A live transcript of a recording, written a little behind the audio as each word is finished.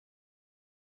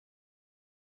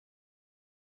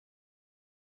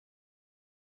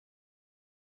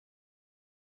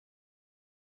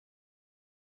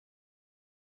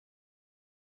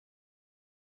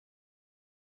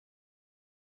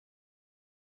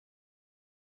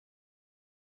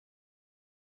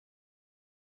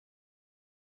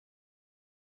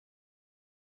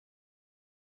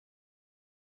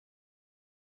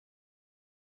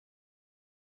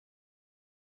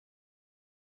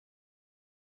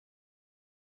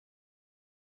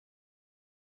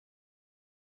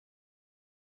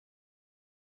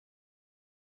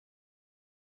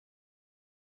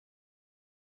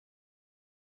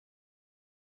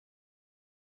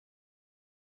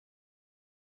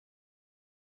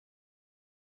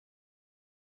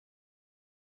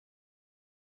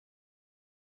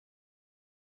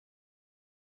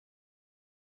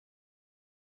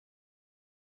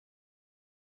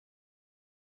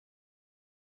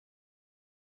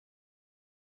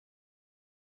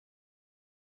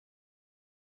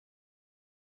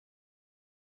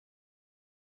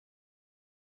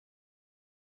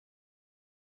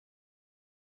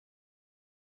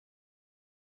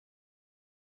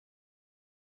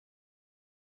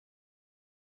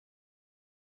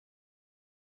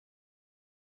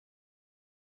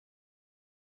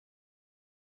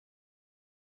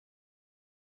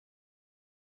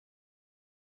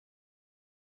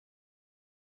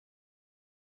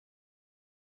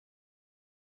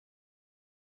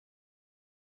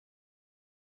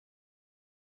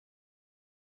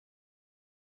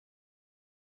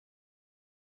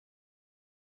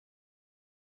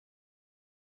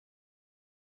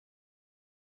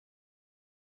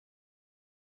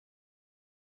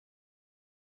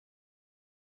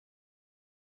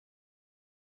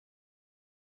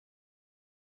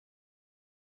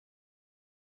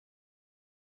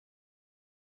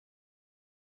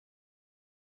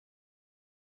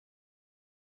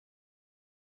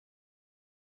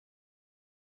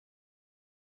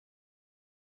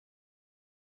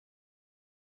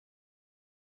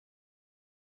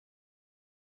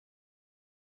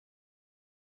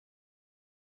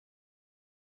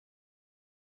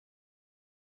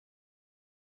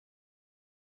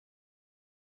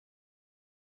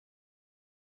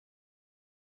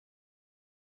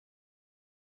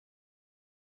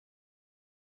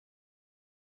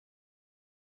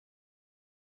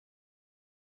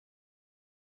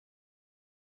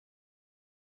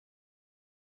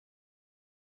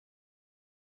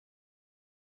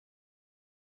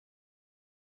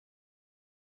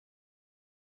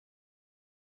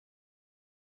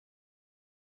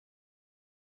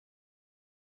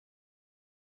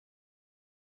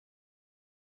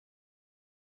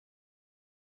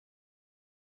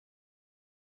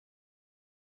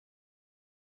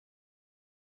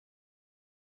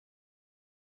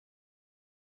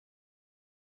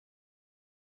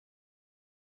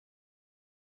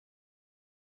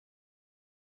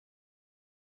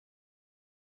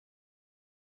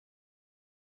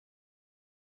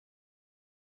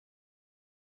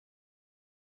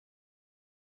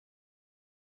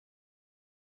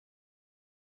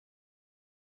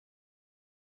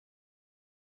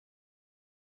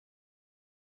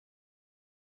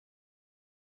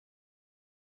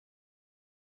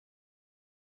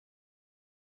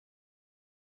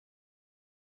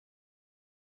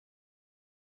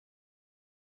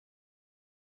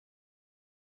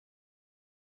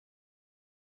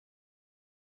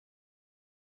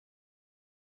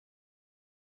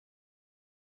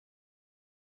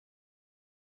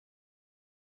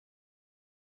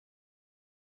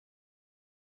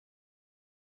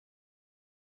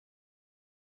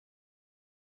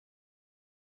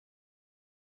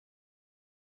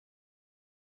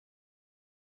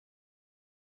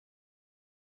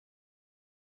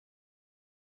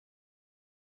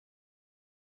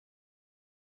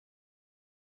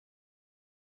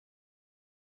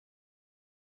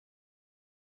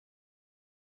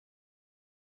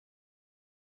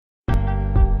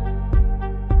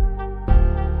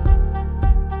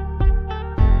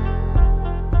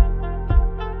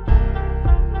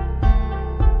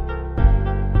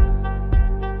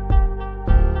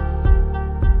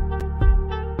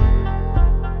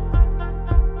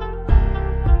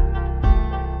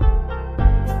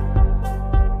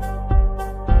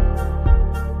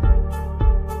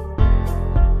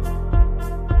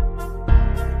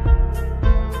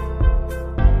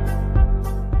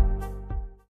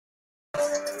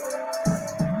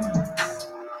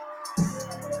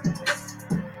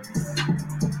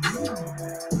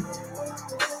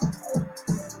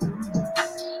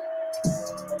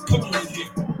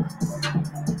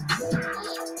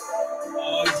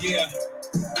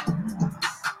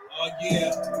Yeah.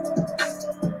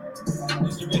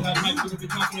 This is the Red Hot Mike. We're going to be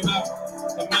talking about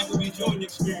the Michael B. Jordan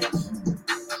experience.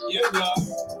 Yeah, we are.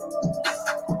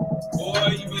 Boy,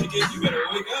 you better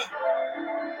wake up.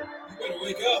 You better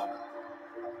wake up.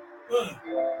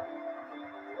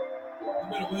 You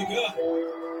better wake up.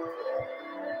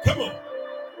 Come on.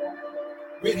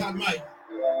 Red Hot Mike.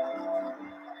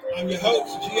 I'm your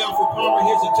host, G. Alfred Palmer.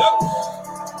 Here's a toast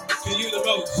to you the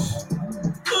most.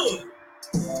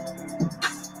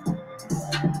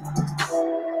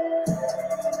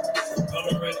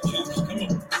 Pomegranate juice, come on.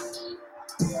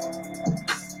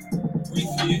 Great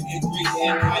for you, and great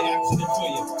antioxidant for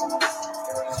you.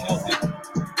 It's healthy.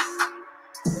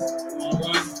 All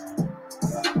right.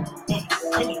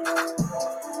 Come on.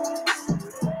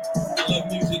 I love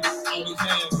music, always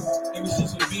have, ever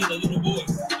since I've been a little boy.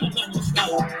 I'm not gonna stop.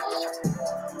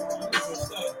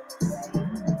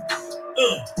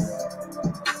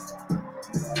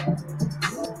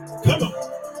 Come on.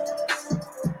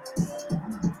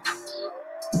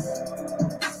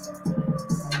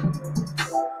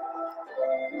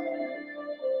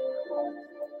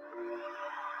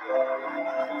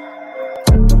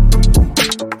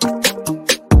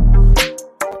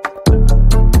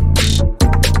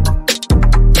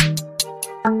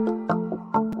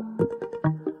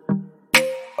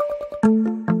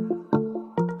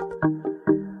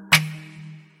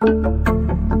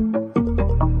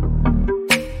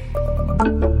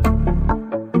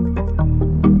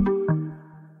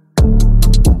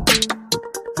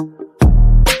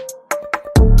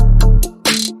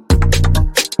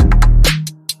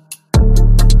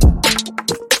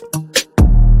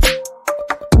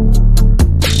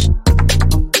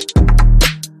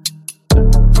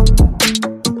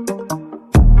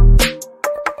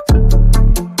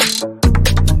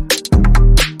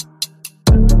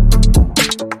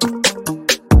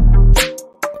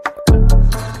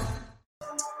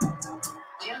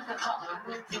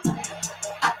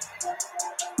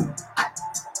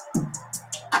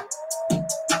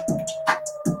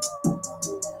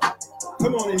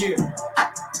 Come on in here.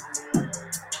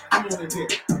 Come on in here.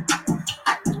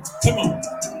 Come on.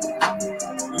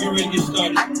 We're ready to get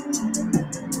started.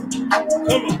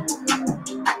 Come on.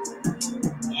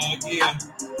 Yeah.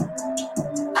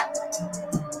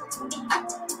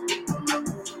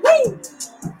 Woo!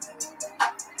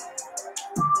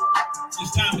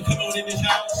 It's time to come on in this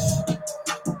house.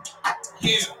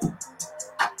 Yeah.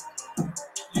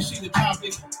 You see the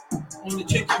topic on the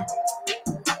ticker.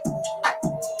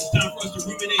 It's time for us to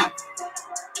ruminate,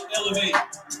 elevate,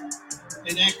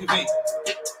 and activate.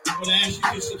 I'm going to ask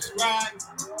you to subscribe,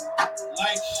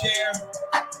 like, share,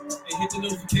 and hit the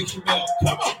notification bell.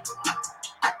 Come on.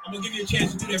 I'm going to give you a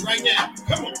chance to do that right now.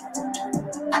 Come on.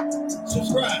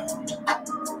 Subscribe.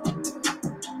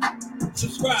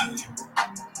 Subscribe.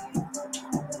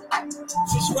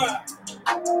 Subscribe.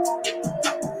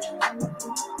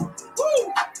 Woo!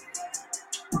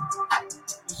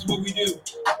 This is what we do.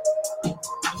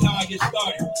 That's how I get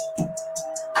started.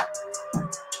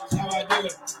 That's how I do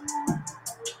it.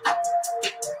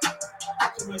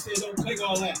 Somebody said don't take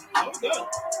all that. Oh, no.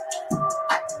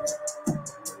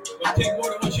 But take more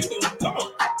than what you do. Come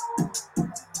on.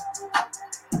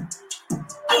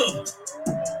 Woo!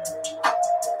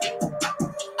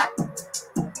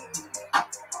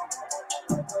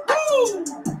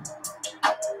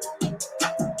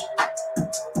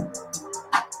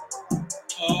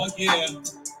 Oh, yeah.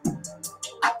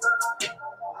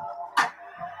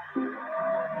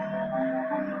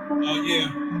 Oh, yeah.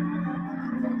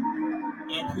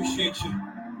 I appreciate you.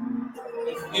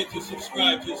 Don't forget to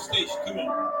subscribe to the station. Come on.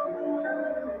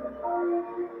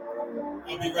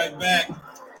 I'll be right back.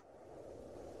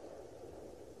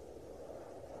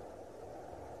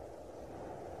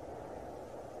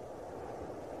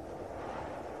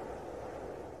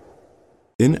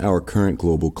 In our current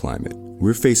global climate,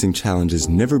 we're facing challenges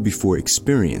never before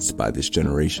experienced by this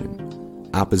generation.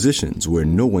 Oppositions where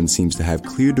no one seems to have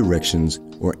clear directions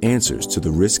or answers to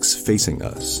the risks facing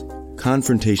us.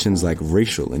 Confrontations like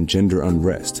racial and gender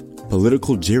unrest,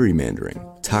 political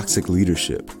gerrymandering, toxic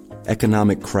leadership,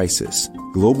 economic crisis,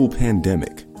 global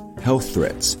pandemic, health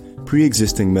threats,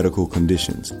 pre-existing medical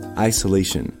conditions,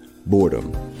 isolation,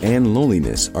 boredom, and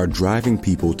loneliness are driving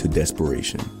people to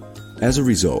desperation. As a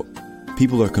result,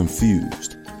 people are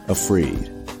confused,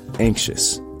 afraid,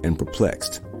 anxious, and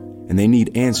perplexed, and they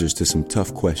need answers to some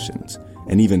tough questions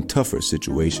and even tougher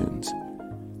situations.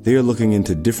 They are looking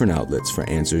into different outlets for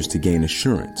answers to gain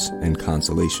assurance and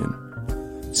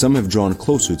consolation. Some have drawn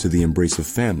closer to the embrace of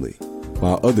family,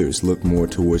 while others look more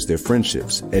towards their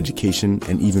friendships, education,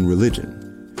 and even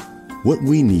religion. What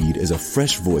we need is a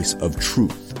fresh voice of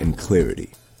truth and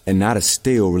clarity, and not a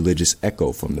stale religious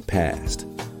echo from the past.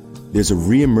 There's a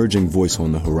re-emerging voice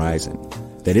on the horizon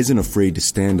that isn't afraid to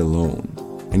stand alone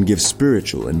and give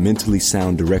spiritual and mentally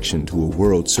sound direction to a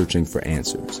world searching for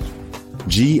answers.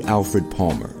 G. Alfred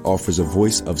Palmer offers a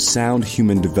voice of sound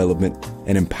human development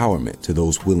and empowerment to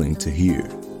those willing to hear.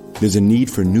 There's a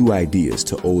need for new ideas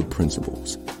to old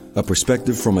principles, a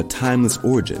perspective from a timeless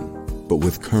origin, but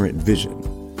with current vision,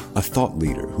 a thought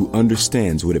leader who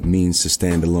understands what it means to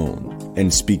stand alone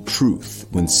and speak truth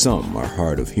when some are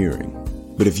hard of hearing.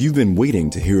 But if you've been waiting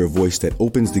to hear a voice that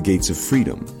opens the gates of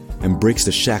freedom and breaks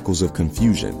the shackles of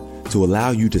confusion to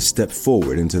allow you to step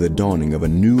forward into the dawning of a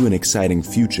new and exciting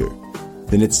future,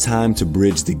 then it's time to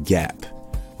bridge the gap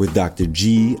with Dr.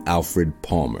 G. Alfred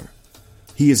Palmer.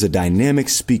 He is a dynamic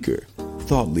speaker,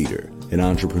 thought leader, and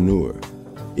entrepreneur,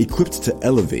 equipped to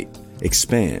elevate,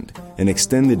 expand, and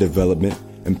extend the development,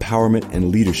 empowerment,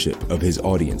 and leadership of his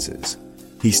audiences.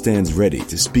 He stands ready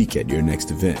to speak at your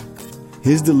next event.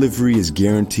 His delivery is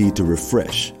guaranteed to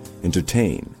refresh,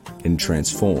 entertain, and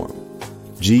transform.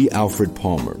 G. Alfred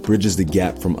Palmer bridges the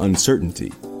gap from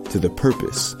uncertainty to the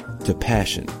purpose, to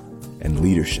passion, and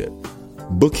leadership.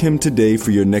 Book him today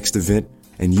for your next event,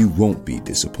 and you won't be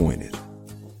disappointed.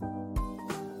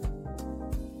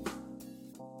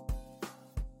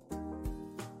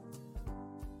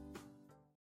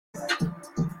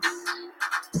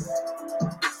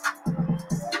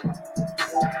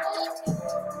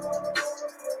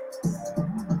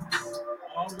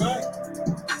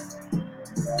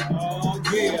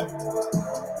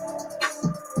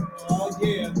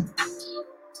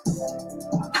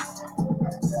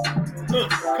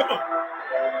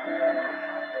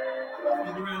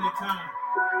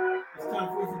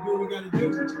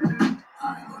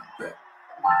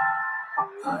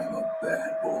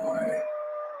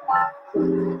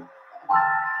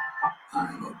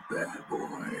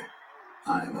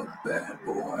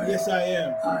 Yes, I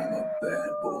am. I'm a bad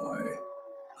boy.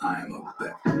 I'm a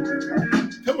bad.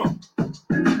 Come on.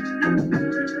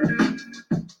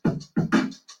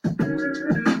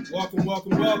 Welcome,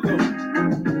 welcome, welcome.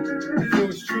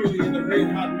 Yours truly in the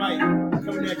Red Hot Mic,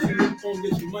 coming at you on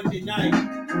this Monday night.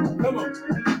 Come on.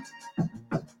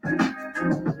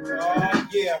 Oh,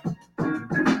 yeah.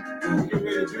 We're getting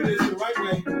ready to do this the right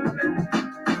way.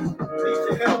 I need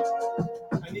your help.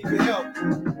 I need your help.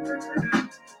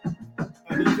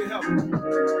 I need your help.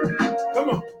 Come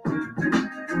on.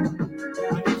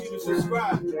 I need you to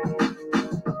subscribe.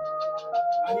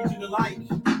 I need you to like.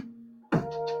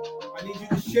 I need you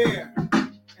to share.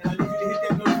 And I need you to hit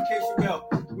that notification bell.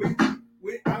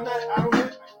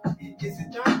 Is it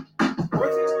not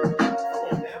working? Come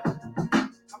on now.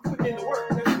 I'm putting in the work,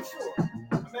 that's for sure.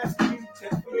 I'm asking you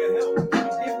for your help. Can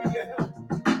you give me your help?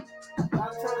 A lot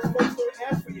of times folks don't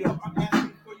ask for your help. I'm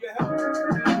asking for your help.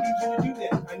 I need you to do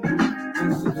that. I need you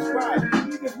to subscribe.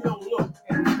 Even if you don't look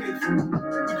at the station,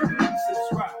 would you please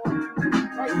subscribe?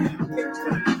 Right now, take the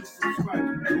time to just subscribe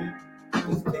to the channel. It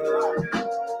doesn't take a lot.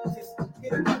 Just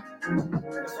hit a button.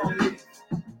 That's all it is.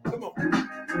 Come on.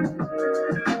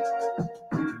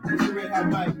 It's the Red Hot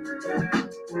Mic.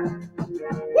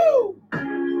 Woo!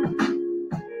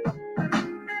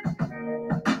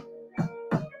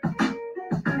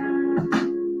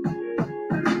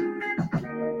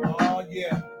 Oh,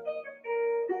 yeah.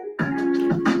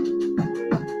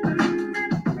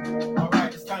 All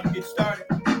right, it's time to get started.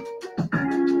 I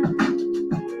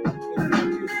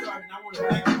want to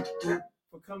thank you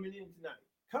for coming in tonight.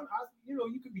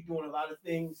 You could be doing a lot of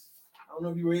things. I don't know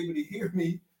if you were able to hear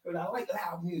me, but I like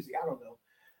loud music. I don't know.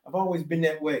 I've always been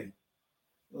that way.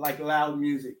 I like loud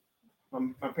music.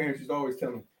 My parents used to always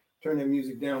tell me, turn that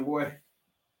music down, boy.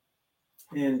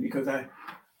 And because I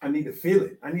need to feel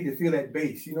it. I need to feel that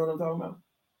bass. You know what I'm talking about?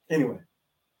 Anyway,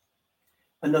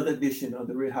 another edition of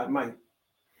the Red Hot Mic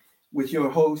with your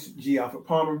host, G. Alfred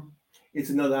Palmer. It's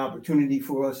another opportunity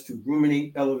for us to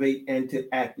ruminate, elevate, and to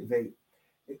activate.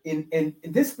 In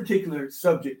this particular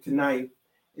subject tonight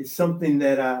is something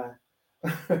that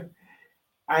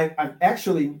I've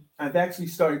actually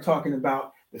started talking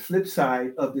about the flip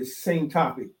side of this same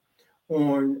topic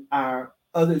on our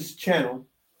others channel.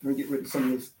 Let me get rid of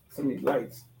some of these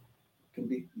lights. It can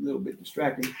be a little bit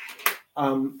distracting.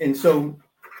 And so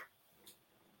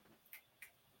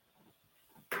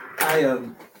I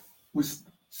was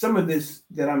some of this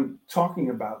that I'm talking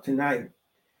about tonight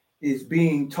is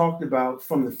being talked about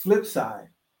from the flip side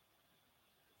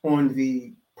on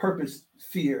the Purpose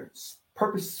Sphere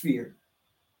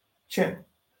channel.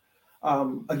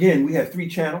 Again, we have 3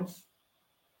 channels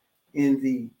in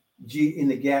the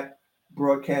Gap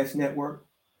Broadcast Network.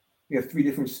 We have 3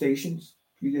 different stations,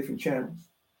 3 different channels.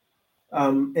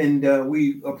 and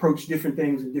we approach different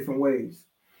things in different ways.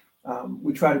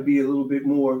 We try to be a little bit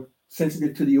more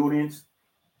sensitive to the audience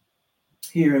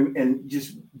here and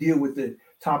just deal with the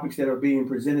topics that are being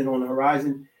presented on the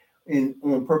horizon. And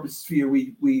on Purpose Sphere,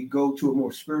 we go to a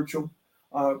more spiritual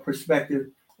perspective,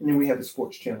 and then we have the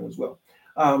sports channel as well.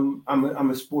 I'm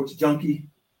a sports junkie,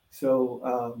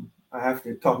 so I have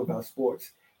to talk about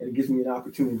sports, and it gives me an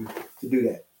opportunity to do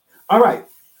that. All right.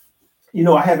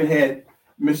 I haven't had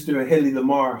Mr. Haley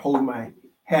Lamar hold my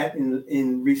hat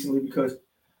in recently because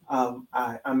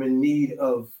I'm in need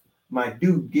of my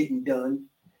due getting done,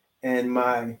 and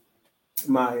my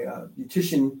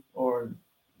beautician or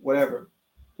whatever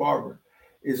barber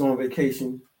is on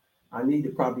vacation. I need to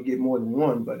probably get more than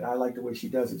one, but I like the way she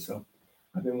does it, so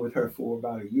I've been with her for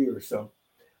about a year or so.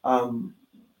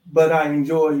 But I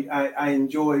enjoy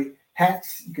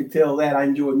hats. You can tell that. I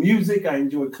enjoy music. I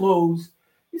enjoy clothes.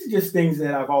 These are just things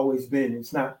that I've always been.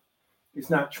 It's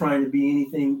not trying to be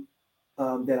anything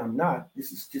that I'm not.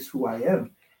 This is just who I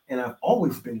am, and I've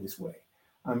always been this way.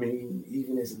 I mean,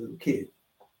 even as a little kid.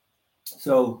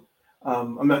 So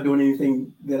I'm not doing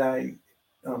anything that I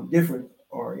different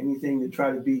or anything to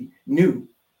try to be new.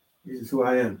 This is who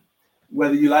I am.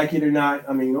 Whether you like it or not,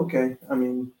 I mean, okay. I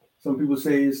mean, some people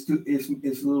say it's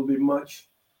a little bit much.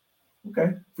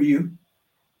 Okay, for you.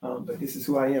 But this is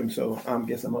who I am. So I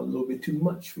guess I'm a little bit too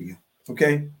much for you.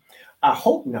 Okay. I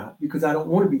hope not, because I don't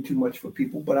want to be too much for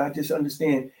people, but I just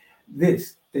understand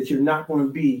that you're not going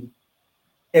to be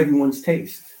everyone's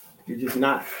taste. You're just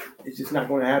not. It's just not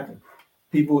going to happen.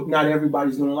 Not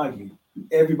everybody's going to like you.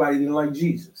 Everybody didn't like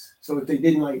Jesus. So if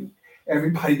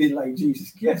everybody didn't like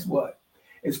Jesus, guess what?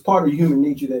 It's part of human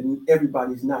nature that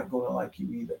everybody's not going to like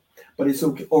you either. But it's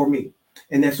okay, or me.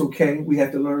 And that's okay. We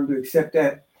have to learn to accept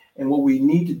that. And what we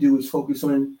need to do is focus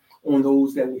on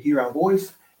those that will hear our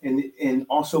voice, and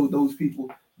also those people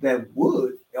that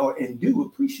would and do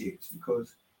appreciate us,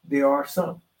 because there are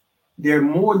some. There are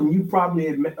more than you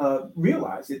probably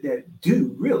realize that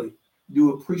do really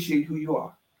do appreciate who you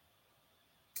are.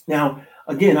 Now,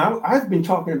 again, I've been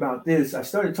talking about this. I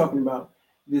started talking about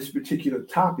this particular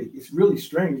topic. It's really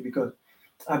strange because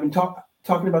I've been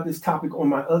talking about this topic on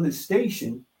my other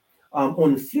station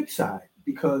on the flip side,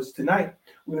 because tonight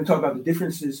we're going to talk about the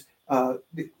differences.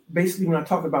 Basically, when I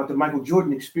talk about the Michael B.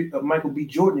 Jordan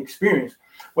experience,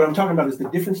 what I'm talking about is the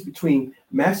difference between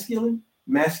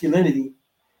masculinity,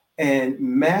 and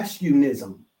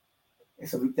masculinism.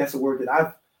 That's a word that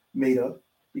I've made up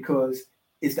because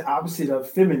it's the opposite of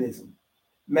feminism,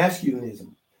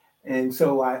 masculinism. And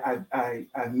so I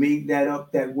made that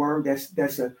up, that word.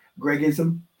 That's a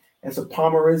Gregism, that's a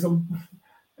Palmerism,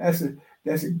 that's a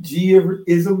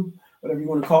Geism, whatever you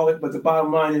want to call it. But the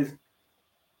bottom line is,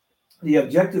 the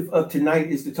objective of tonight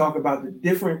is to talk about the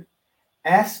different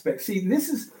aspects. See, this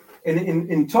is,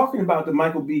 in talking about the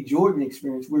Michael B. Jordan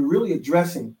experience, we're really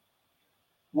addressing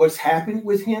what's happened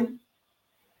with him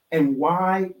and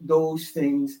why those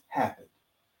things happened.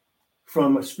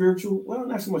 From a spiritual, well,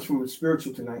 not so much from a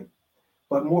spiritual tonight,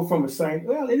 but more from a science.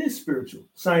 Well, it is spiritual,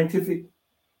 scientific,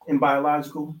 and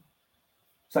biological,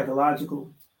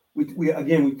 psychological.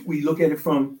 We look at it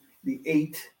from the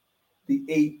eight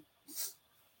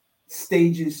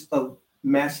stages of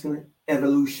masculine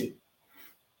evolution,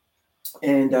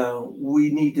 and we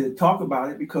need to talk about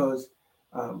it because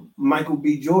Michael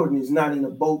B. Jordan is not in a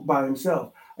boat by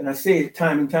himself. And I say it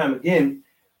time and time again.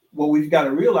 What we've got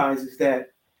to realize is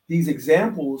that these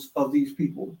examples of these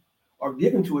people are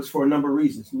given to us for a number of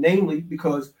reasons, namely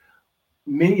because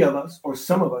many of us, or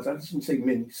some of us, I shouldn't say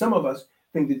many, some of us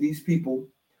think that these people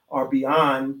are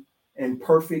beyond and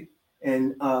perfect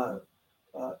and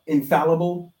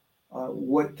infallible.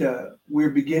 What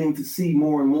we're beginning to see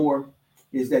more and more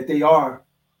is that they are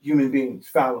human beings,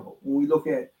 fallible. When we look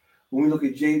at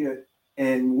Jada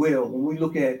and Will, when we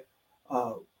look at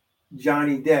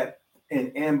Johnny Depp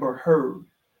and Amber Heard,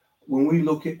 when we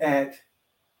look at,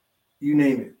 you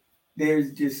name it,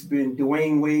 there's just been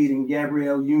Dwayne Wade and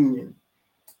Gabrielle Union.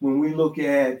 When we look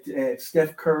at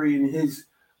Steph Curry and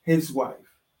his wife,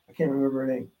 I can't remember her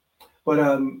name, but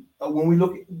when we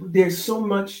look, there's so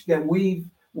much that when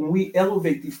we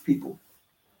elevate these people,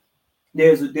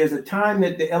 there's a time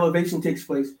that the elevation takes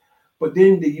place, but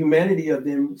then the humanity of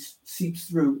them seeps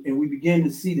through, and we begin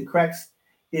to see the cracks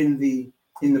in the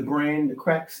brand, the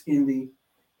cracks in the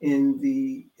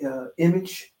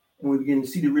image, and we begin to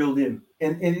see the real them.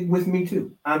 And with me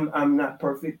too, I'm not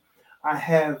perfect. I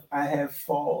have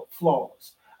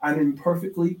flaws. I'm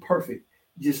imperfectly perfect,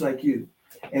 just like you,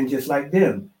 and just like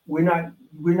them. We're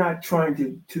not trying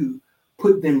to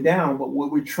put them down, but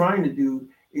what we're trying to do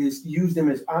is use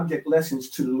them as object lessons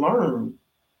to learn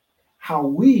how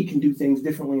we can do things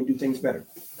differently and do things better.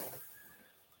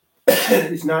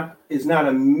 It's not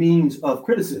a means of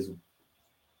criticism,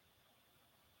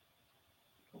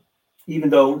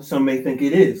 even though some may think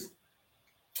it is.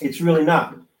 It's really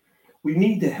not. We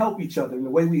need to help each other, and the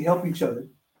way we help each other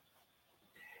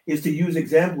is to use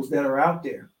examples that are out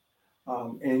there.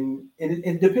 And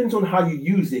it depends on how you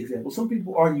use the example. Some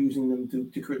people are using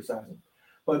them to criticize them.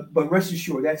 But rest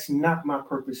assured, that's not my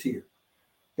purpose here.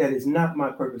 That is not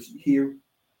my purpose here,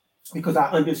 because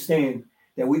I understand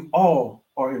that we all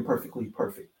are imperfectly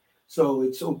perfect. So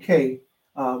it's okay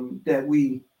that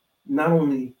we not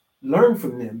only learn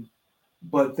from them,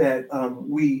 but that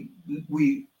we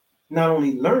not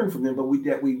only learn from them, but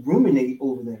that we ruminate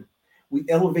over them. We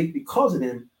elevate because of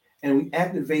them, and we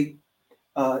activate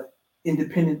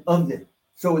independent of them.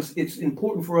 So it's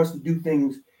important for us to do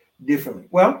things differently.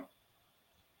 Well,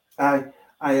 I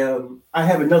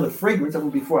have another fragrance.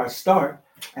 Before I start,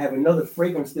 I have another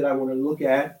fragrance that I want to look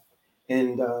at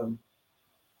and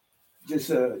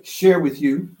just share with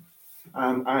you.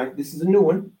 This is a new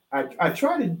one. I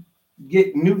try to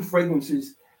get new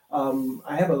fragrances.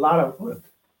 I have a lot of.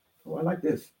 Oh, I like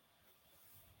this.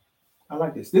 I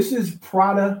like this. This is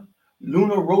Prada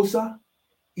Luna Rossa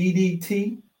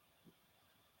EDT.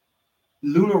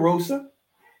 Luna Rossa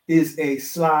is a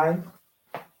sly,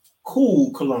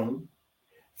 cool cologne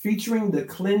featuring the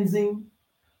cleansing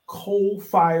coal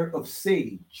fire of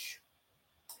sage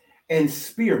and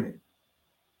spearmint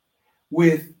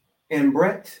with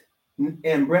Ambrett's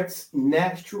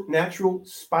natural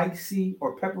spicy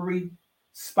or peppery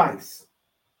spice,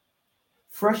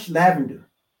 fresh lavender,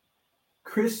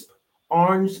 crisp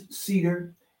orange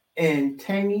cedar, and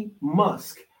tangy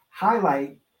musk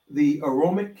highlight the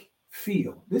aromatic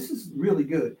feel. This is really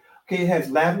good. Okay, it has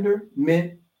lavender,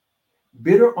 mint,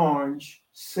 bitter orange,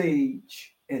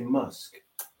 sage, and musk.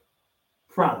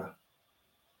 Prada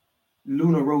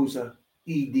Luna Rossa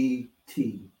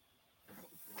EDT.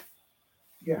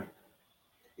 Yeah,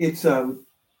 it's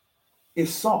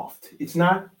soft. It's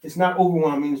not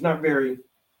overwhelming. It's not very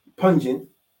pungent.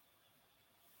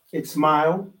 It's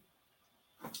mild,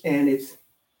 and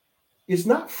it's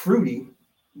not fruity,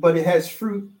 but it has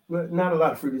fruit. Well, not a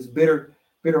lot of fruit. It's bitter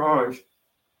orange.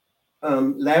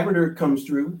 Lavender comes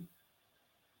through.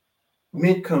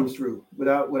 Mint comes through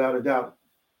without a doubt,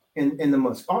 and the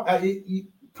musk.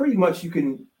 You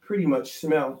can pretty much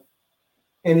smell,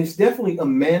 and it's definitely a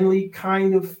manly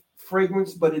kind of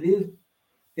fragrance, but it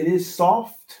is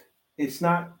soft. It's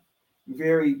not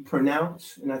very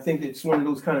pronounced, and I think it's one of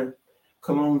those kind of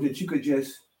colognes that you could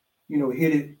just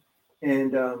hit it,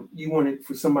 and you want it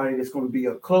for somebody that's going to be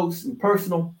up close and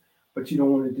personal, but you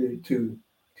don't want it to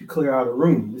clear out a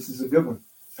room. This is a good one.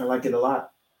 I like it a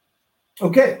lot.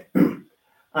 Okay.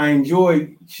 I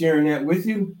enjoyed sharing that with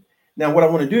you. Now, what I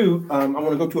want to do, I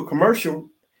want to go to a commercial,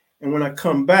 and when I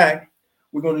come back,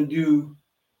 we're going to do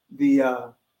the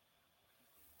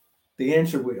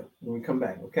answer wheel when we come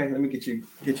back. Okay, let me get you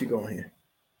going here.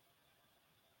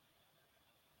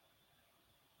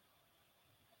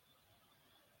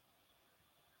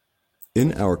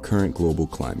 In our current global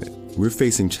climate, we're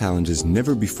facing challenges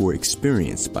never before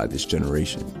experienced by this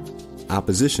generation.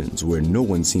 Oppositions where no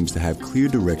one seems to have clear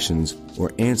directions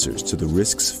or answers to the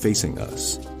risks facing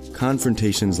us.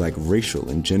 Confrontations like racial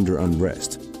and gender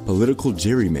unrest, political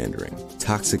gerrymandering,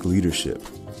 toxic leadership,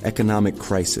 economic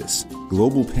crisis,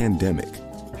 global pandemic,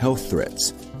 health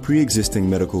threats, pre-existing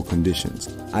medical conditions,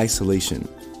 isolation,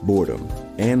 boredom,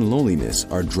 and loneliness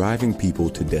are driving people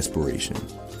to desperation.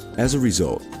 As a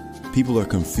result, people are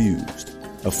confused,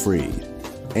 afraid,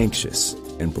 anxious,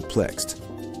 and perplexed.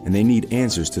 And they need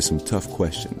answers to some tough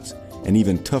questions and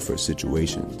even tougher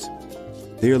situations.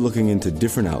 They are looking into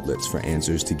different outlets for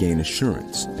answers to gain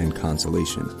assurance and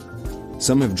consolation.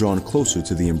 Some have drawn closer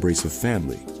to the embrace of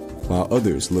family, while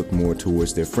others look more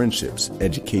towards their friendships,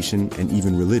 education, and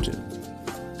even religion.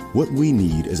 What we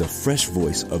need is a fresh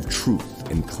voice of truth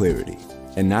and clarity,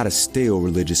 and not a stale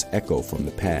religious echo from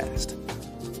the past.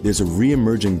 There's a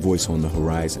re-emerging voice on the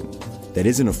horizon that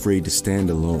isn't afraid to stand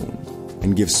alone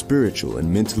and give spiritual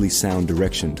and mentally sound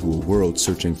direction to a world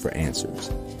searching for answers.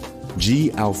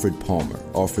 G. Alfred Palmer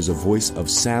offers a voice of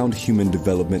sound human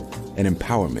development and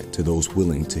empowerment to those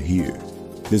willing to hear.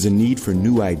 There's a need for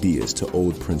new ideas to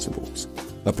old principles,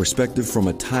 a perspective from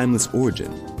a timeless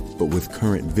origin, but with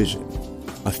current vision,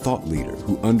 a thought leader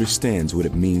who understands what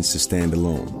it means to stand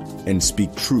alone and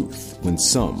speak truth when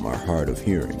some are hard of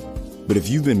hearing. But if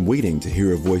you've been waiting to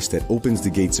hear a voice that opens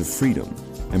the gates of freedom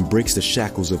and breaks the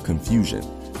shackles of confusion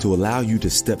to allow you to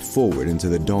step forward into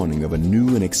the dawning of a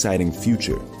new and exciting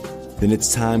future, then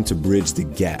it's time to bridge the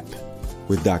gap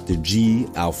with Dr. G.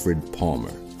 Alfred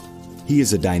Palmer. He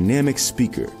is a dynamic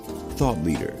speaker, thought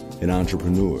leader, and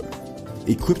entrepreneur,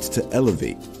 equipped to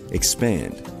elevate,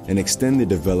 expand, and extend the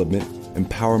development,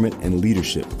 empowerment, and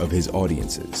leadership of his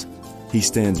audiences. He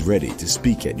stands ready to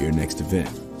speak at your next event.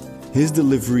 His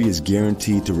delivery is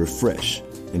guaranteed to refresh,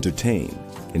 entertain,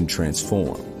 and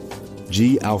transform.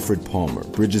 G. Alfred Palmer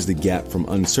bridges the gap from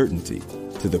uncertainty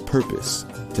to the purpose,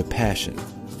 to passion,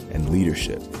 and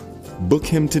leadership. Book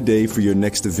him today for your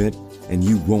next event, and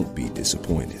you won't be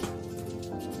disappointed.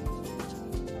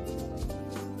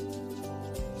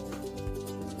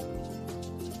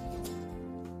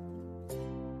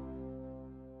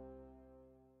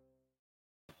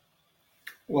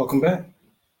 Welcome back.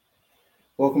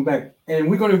 Welcome back. And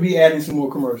we're going to be adding some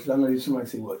more commercials. I know somebody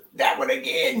say, what? That one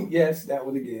again? Yes, that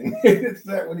one again. It's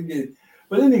that one again.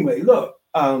 But anyway, look,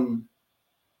 I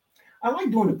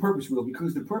like doing the purpose wheel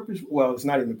because the purpose, well, it's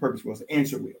not even the purpose wheel, it's the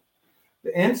answer wheel.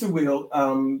 The answer wheel,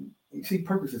 you see,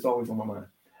 purpose is always on my mind.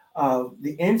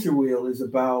 The answer wheel is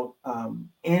about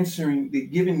giving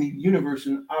the universe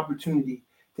an opportunity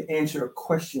to answer a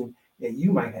question that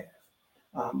you might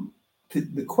have.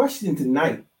 The question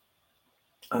tonight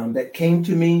that came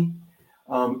to me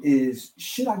is,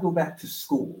 should I go back to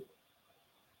school?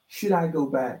 Should I go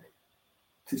back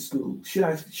to school?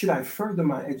 Should I further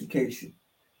my education?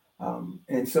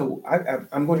 And so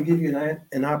I'm going to give you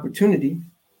an opportunity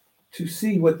to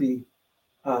see what the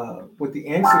answer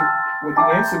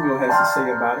wheel has to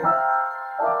say about it,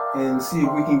 and see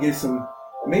if we can get some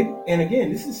maybe. And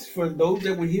again, this is for those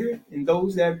that will hear it, and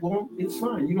those that won't. It's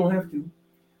fine. You don't have to.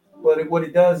 But what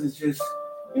it does is just,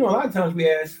 a lot of times we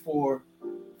ask for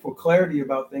clarity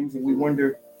about things, and we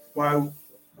wonder why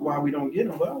we don't get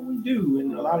them. Well, we do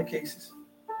in a lot of cases.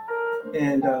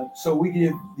 And so we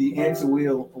give the answer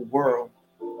wheel a whirl.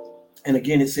 And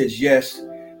again, it says yes,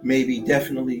 maybe,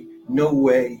 definitely, no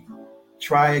way,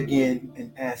 try again,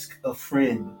 and ask a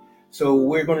friend. So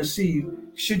we're going to see,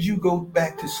 should you go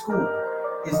back to school?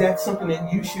 Is that something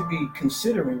that you should be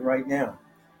considering right now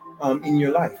in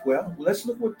your life? Well, let's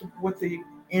look what the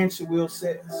answer wheel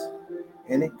says.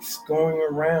 And it's going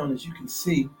around, as you can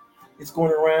see. It's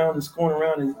going around, and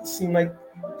it seems like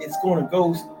it's going to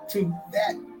go to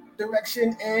that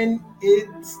direction, and it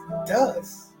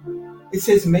does. It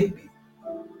says maybe.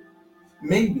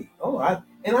 Oh, I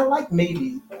like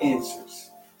maybe answers.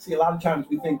 See, a lot of times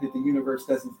we think that the universe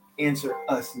doesn't answer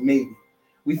us maybe.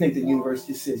 We think the universe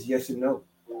just says yes or no.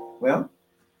 Well,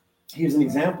 here's an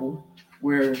example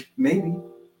where maybe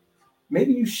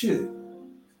you should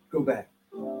go back,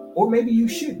 or maybe you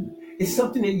shouldn't. It's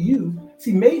something that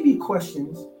see. Maybe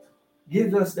questions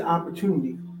give us the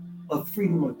opportunity of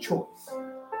freedom of choice.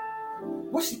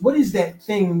 What is that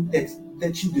thing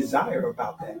that you desire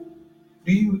about that?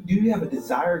 Do you have a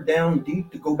desire down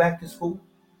deep to go back to school?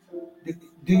 Do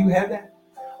you have that?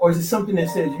 Or is it something that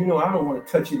says, I don't want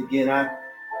to touch it again.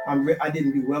 I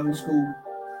didn't do well in school,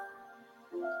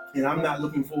 and I'm not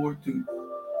looking forward to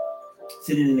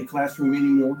sitting in the classroom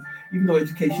anymore. Even though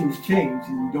education has changed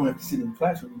and you don't have to sit in the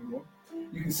classroom anymore,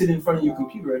 you can sit in front of your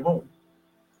computer at home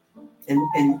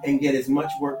and get as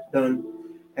much work done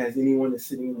as anyone that's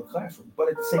sitting in the classroom. But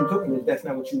at the same token, if that's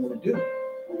not what you want to do,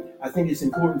 I think it's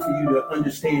important for you to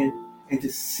understand and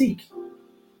to seek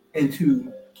and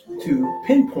to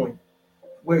pinpoint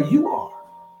where you are.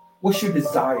 What's your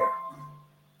desire?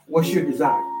 What's your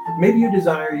desire? Maybe your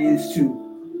desire is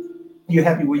you're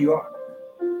happy where you are.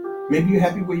 Maybe you're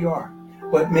happy where you are,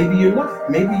 but maybe you're not.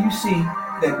 Maybe you see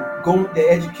that the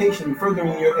education,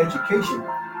 furthering your education,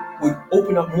 would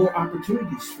open up more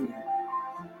opportunities for you.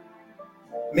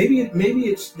 Maybe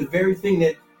it's the very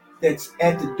thing that's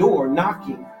at the door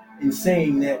knocking and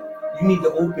saying that you need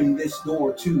to open this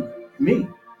door to me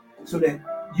so that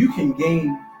you can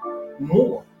gain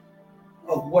more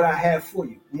of what I have for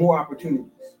you, more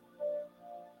opportunities,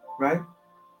 right?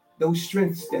 Those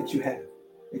strengths that you have,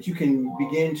 that you can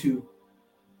begin to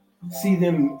see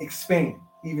them expand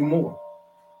even more.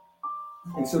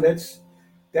 And so that's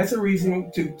a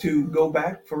reason to go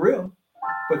back for real,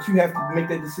 but you have to make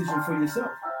that decision for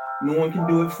yourself. No one can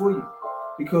do it for you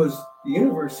because the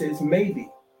universe says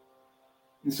maybe.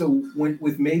 And so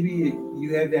with maybe,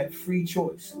 you have that free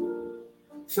choice.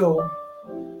 So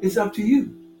it's up to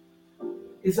you.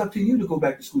 It's up to you to go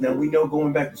back to school. Now, we know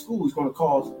going back to school is going to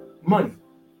cost money.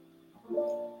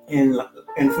 And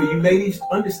for you ladies,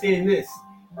 understand this.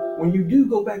 When you do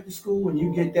go back to school and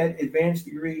you get that advanced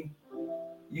degree,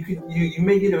 you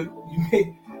may get a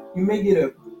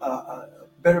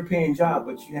better paying job,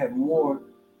 but you have more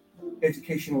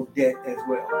educational debt as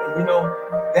well. And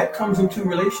that comes into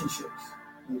relationships.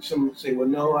 And some say, well,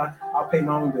 no, I'll pay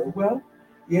my own bill. Well,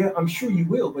 yeah, I'm sure you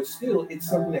will, but still it's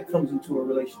something that comes into a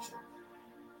relationship.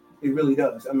 It really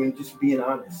does. I mean, just being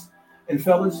honest. And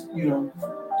fellas,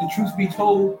 the truth be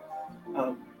told,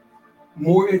 um,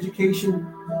 more education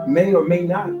may or may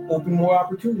not open more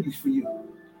opportunities for you.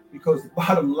 Because the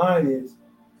bottom line is,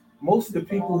 most of the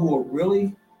people who are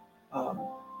really um,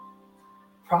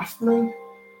 prospering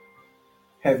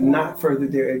have not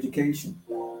furthered their education.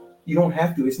 You don't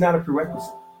have to. It's not a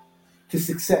prerequisite to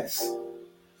success.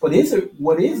 What is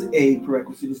a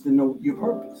prerequisite is to know your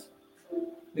purpose,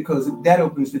 because that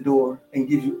opens the door and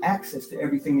gives you access to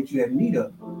everything that you have need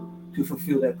of to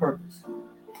fulfill that purpose.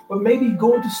 But maybe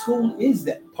going to school is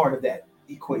that part of that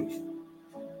equation.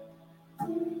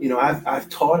 I've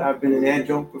taught. I've been an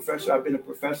adjunct professor. I've been a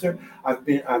professor. I've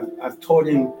taught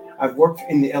I've worked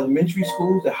in the elementary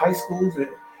schools, the high schools,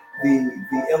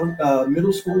 the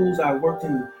middle schools. I worked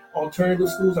in alternative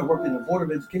schools. I worked in the Board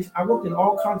of Education. I worked in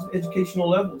all kinds of educational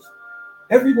levels,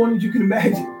 every one that you can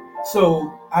imagine.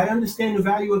 So I understand the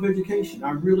value of education.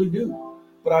 I really do.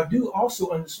 But I do also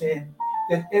understand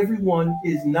that everyone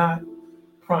is not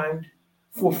primed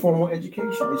for formal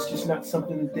education. It's just not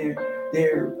something that they're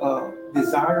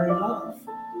desiring of,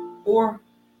 or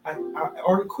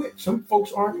are equipped. Some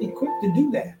folks aren't equipped to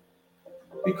do that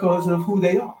because of who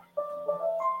they are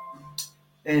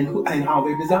and how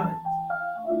they're designed.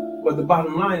 But the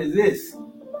bottom line is this: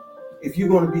 if you're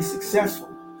going to be successful,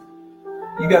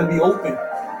 you got to be open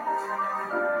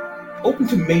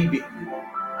to maybe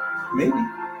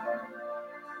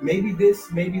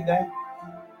this, maybe that.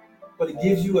 But it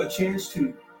gives you a chance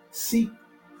to seek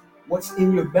what's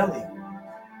in your belly,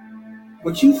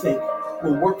 what you think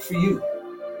will work for you.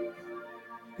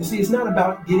 You see, it's not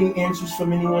about getting answers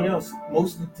from anyone else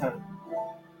most of the time.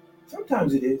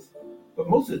 Sometimes it is, but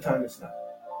most of the time it's not,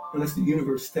 unless the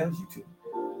universe tells you to.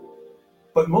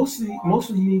 But mostly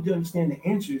you need to understand the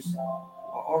answers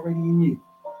are already in you.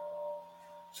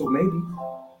 So maybe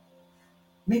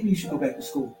you should go back to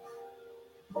school.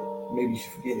 Maybe you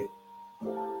should forget it.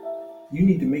 You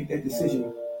need to make that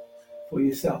decision for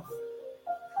yourself.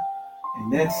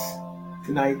 And that's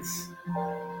tonight's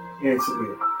answer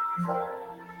here.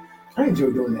 I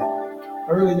enjoy doing that.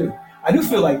 I really do. I do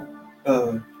feel like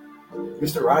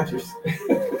Mr. Rogers.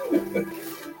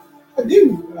 I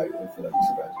do. I feel like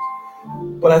Mr. Rogers.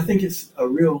 But I think it's a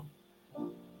real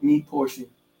neat portion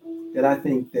that I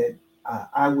think that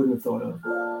I wouldn't have thought of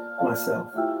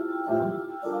myself.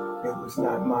 It was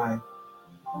not my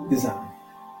design.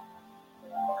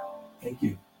 Thank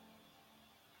you.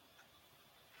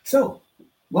 So,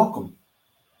 welcome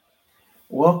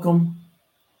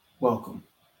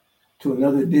to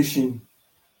another edition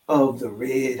of the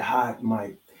Red Hot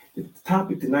Mic. The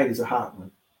topic tonight is a hot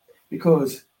one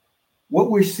because what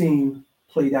we're seeing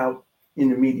played out in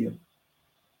the media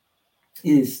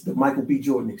is the Michael B.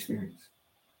 Jordan experience.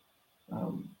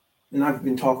 And I've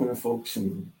been talking to folks,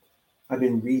 and I've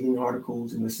been reading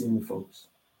articles and listening to folks.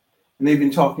 And they've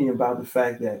been talking about the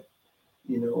fact that,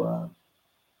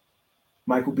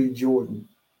 Michael B. Jordan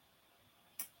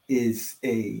is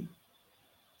a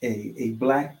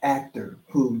black actor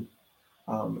who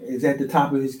is at the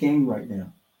top of his game right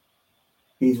now.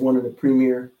 He's one of the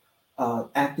premier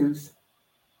actors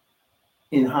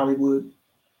in Hollywood.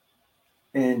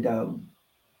 And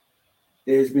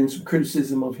there's been some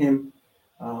criticism of him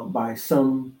by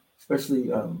some,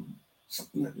 especially, I'm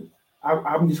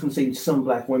just going to say some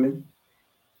black women,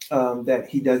 that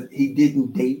he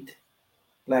didn't date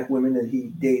black women, that he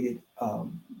dated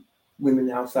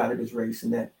women outside of his race,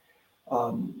 and that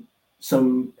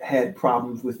some had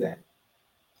problems with that.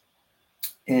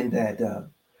 And that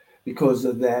because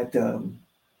of that,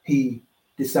 he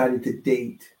decided to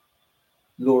date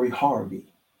Lori Harvey.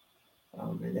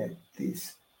 And that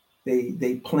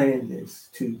they planned this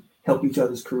to help each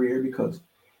other's career, because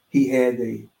he had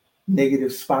a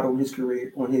negative spot on his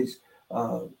career, on his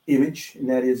image, and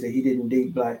that is that he didn't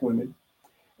date black women.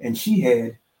 And she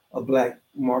had a black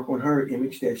mark on her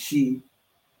image that she's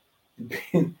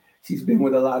been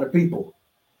with a lot of people.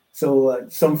 So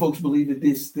some folks believe that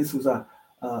this was a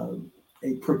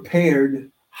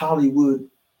prepared Hollywood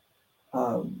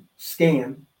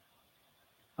scam.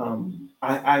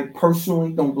 I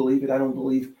personally don't believe it. I don't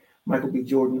believe Michael B.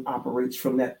 Jordan operates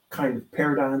from that kind of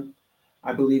paradigm.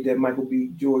 I believe that Michael B.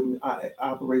 Jordan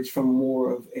operates from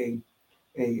more of a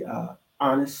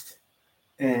honest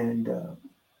and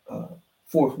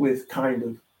forthwith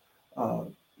kind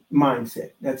of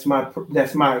mindset. That's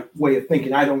my way of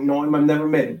thinking. I don't know him. I've never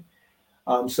met him,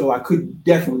 so I could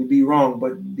definitely be wrong.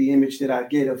 But the image that I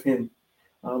get of him,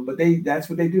 that's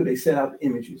what they do. They set out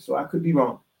images, so I could be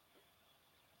wrong.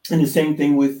 And the same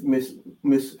thing with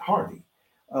Miss Harvey.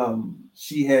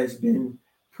 She has been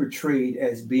portrayed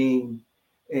as being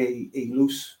a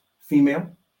loose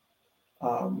female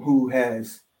who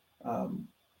has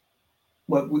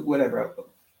whatever.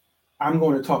 I'm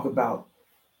going to talk about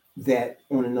that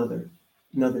on another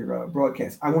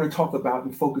broadcast. I want to talk about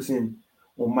and focus in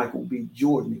on Michael B.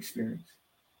 Jordan experience,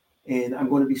 and I'm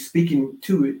going to be speaking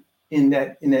to it in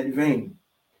that vein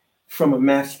from a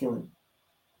masculine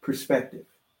perspective.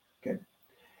 Okay,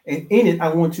 and in it,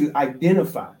 I want to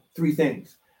identify three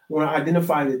things. I want to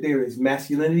identify that there is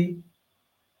masculinity,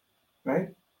 right?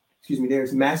 Excuse me. There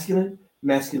is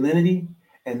masculinity,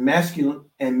 and masculine.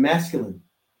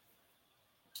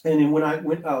 And then when I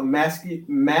went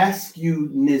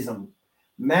masculinism,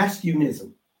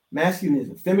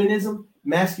 feminism,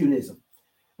 masculinism.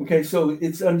 Okay, so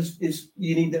it's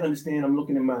you need to understand. I'm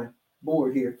looking at my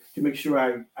board here to make sure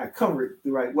I cover it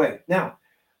the right way. Now,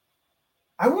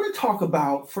 I want to talk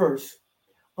about first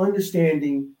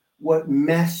understanding what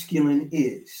masculine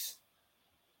is.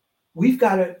 We've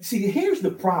got to see. Here's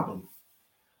the problem: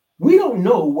 we don't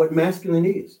know what masculine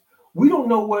is. We don't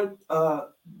know what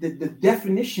the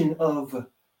definition of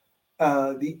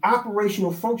the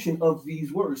operational function of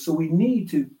these words. So we need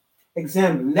to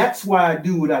examine them. That's why I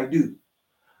do what I do.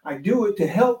 I do it to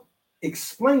help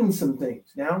explain some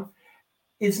things. Now,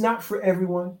 it's not for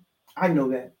everyone. I know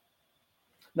that.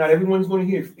 Not everyone's going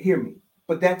to hear me,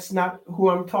 but that's not who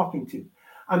I'm talking to.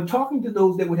 I'm talking to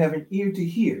those that would have an ear to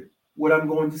hear what I'm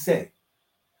going to say.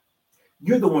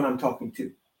 You're the one I'm talking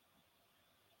to.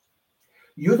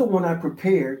 You're the one I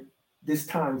prepared this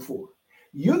time for.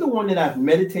 You're the one that I've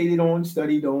meditated on,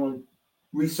 studied on,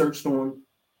 researched on,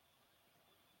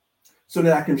 so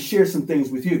that I can share some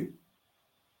things with you.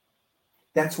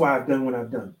 That's why I've done what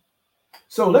I've done.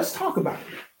 So let's talk about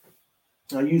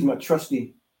it. I'll use my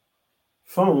trusty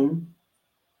phone.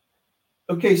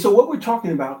 Okay, so what we're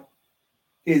talking about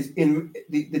is in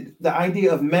the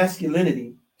idea of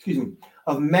masculinity,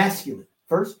 of masculine.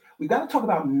 First, we've got to talk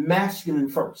about masculine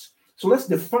first. So let's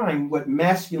define what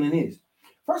masculine is.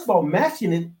 First of all,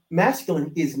 masculine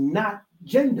is not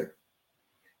gender.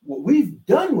 What we've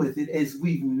done with it is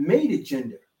we've made it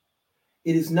gender.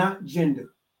 It is not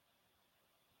gender.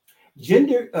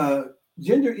 Gender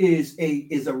is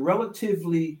a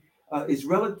relatively is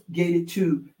relegated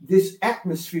to this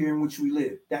atmosphere in which we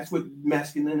live. That's what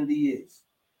masculinity is.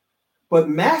 But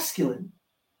masculine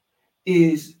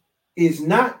is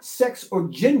not sex or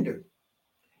gender.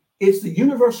 It's the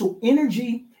universal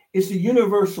energy, it's the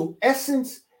universal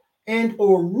essence and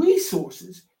or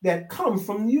resources that come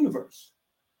from the universe.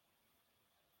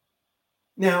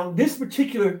 Now, this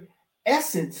particular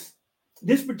essence,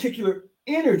 this particular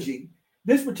energy,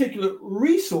 this particular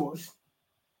resource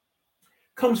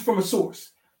comes from a source.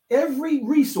 Every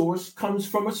resource comes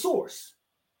from a source.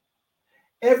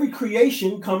 Every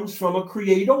creation comes from a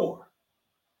creator.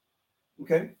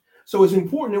 Okay? So it's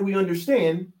important that we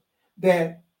understand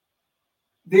that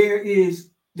there is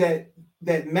that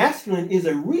masculine is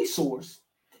a resource,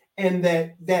 and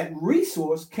that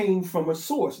resource came from a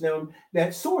source. Now,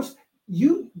 that source,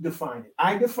 you define it.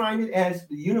 I define it as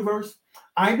the universe.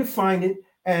 I define it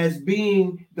as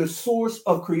being the source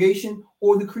of creation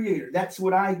or the creator. That's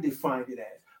what I defined it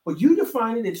as. But you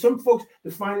define it, and some folks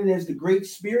define it as the great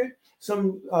spirit,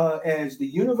 some as the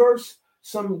universe,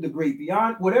 some the great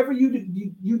beyond. Whatever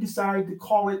you decide to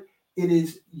call it, it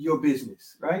is your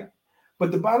business, right?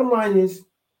 But the bottom line is,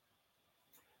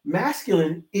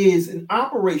 masculine is an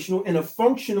operational and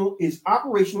functional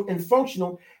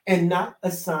and not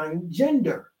assigned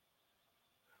gender.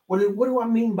 What do I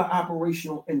mean by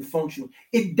operational and functional?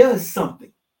 It does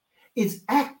something. It's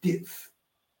active.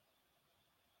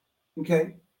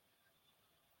 Okay?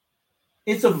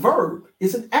 It's a verb.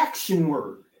 It's an action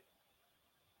word.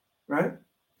 Right?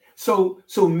 So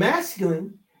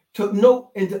masculine, to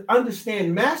know and to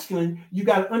understand masculine, you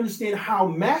got to understand how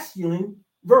masculine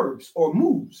verbs or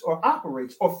moves or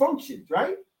operates or functions,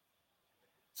 right?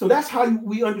 So that's how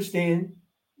we understand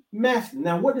masculine.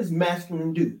 Now, what does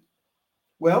masculine do?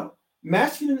 Well,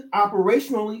 masculine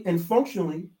operationally and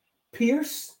functionally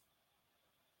pierce,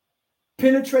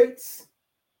 penetrates,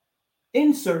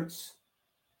 inserts,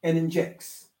 and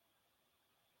injects.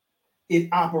 It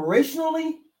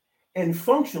operationally and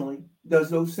functionally does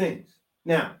those things.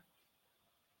 Now,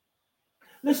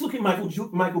 let's look at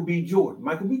Michael B. Jordan.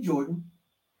 Michael B. Jordan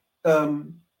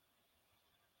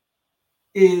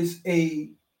is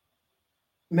a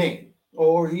man,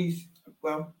 or he's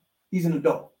an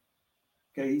adult.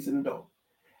 Okay, he's an adult.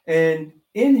 And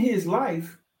in his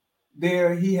life,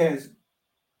 he has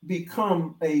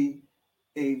become a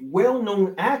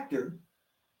well-known actor.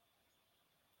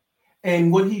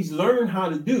 And what he's learned how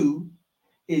to do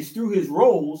is through his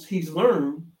roles, he's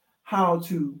learned how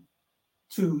to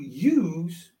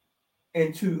use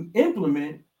and to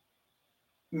implement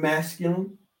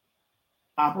masculine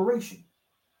operation.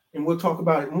 And we'll talk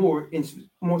about it more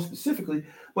specifically.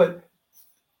 But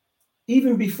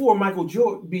even before Michael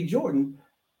B. Jordan,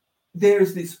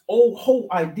 there's this whole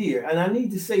idea, and I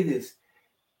need to say this,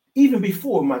 even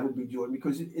before Michael B. Jordan,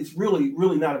 because it's really,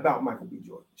 really not about Michael B.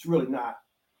 Jordan. It's really not.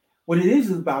 What it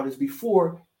is about is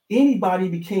before anybody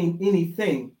became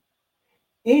anything,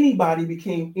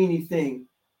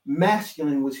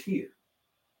 masculine was here.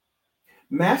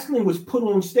 Masculine was put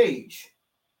on stage.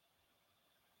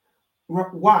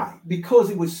 Why? Because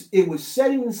it was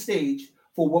setting the stage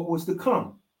for what was to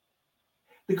come.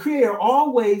 The Creator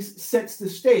always sets the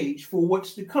stage for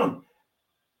what's to come.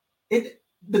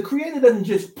 The Creator doesn't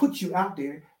just put you out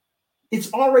there.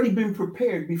 It's already been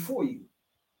prepared before you.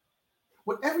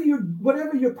 Whatever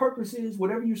your purpose is,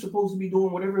 whatever you're supposed to be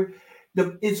doing,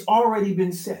 it's already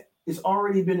been set. It's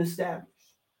already been established.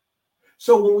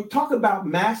 So when we talk about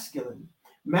masculine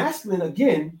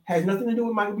again has nothing to do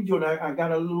with Michael B. Jordan. I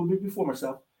got a little bit before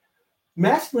myself.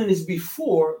 Masculine is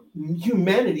before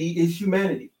humanity is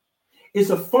humanity. It's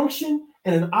a function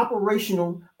and an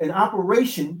operation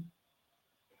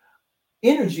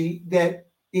energy that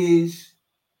is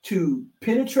to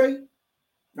penetrate,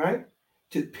 right?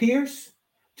 To pierce,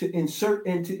 to insert,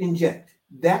 and to inject.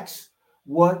 That's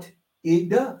what it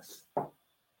does.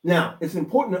 Now, it's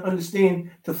important to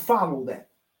understand, to follow that.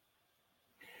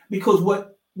 Because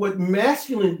what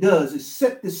masculine does is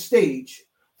set the stage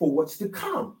for what's to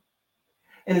come.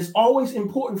 And it's always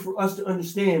important for us to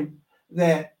understand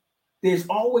that there's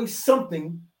always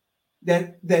something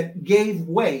that gave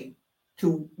way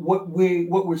to what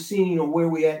we're seeing or where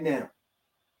we're at now.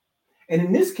 And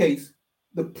in this case,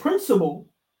 the principle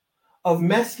of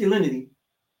masculinity,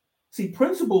 see,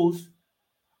 principles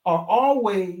are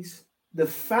always the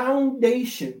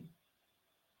foundation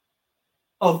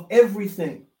of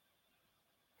everything.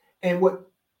 And what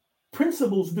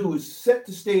principles do is set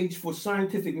the stage for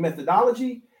scientific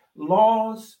methodology,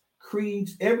 laws,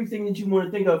 creeds, everything that you want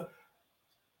to think of.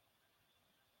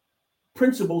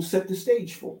 Principles set the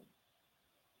stage for.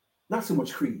 Not so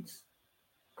much creeds.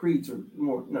 Creeds are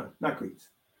more, no, not creeds.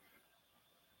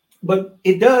 But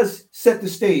it does set the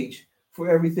stage for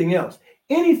everything else.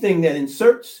 Anything that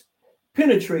inserts,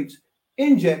 penetrates,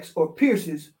 injects, or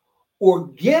pierces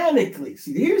organically.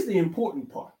 See, here's the important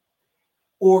part.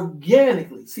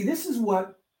 Organically. See, this is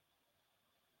what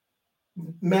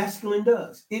masculine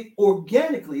does. It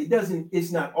organically,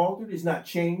 it's not altered, it's not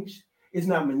changed, it's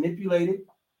not manipulated.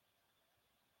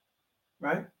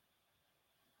 Right?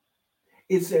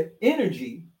 It's an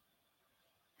energy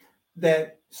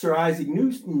that Sir Isaac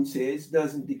Newton says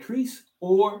doesn't decrease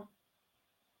or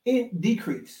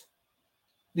decrease.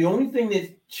 The only thing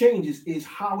that changes is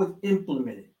how it's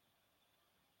implemented.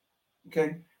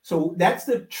 Okay? So that's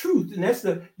the truth, and that's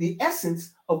the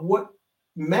essence of what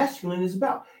masculine is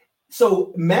about.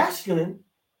 So masculine,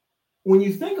 when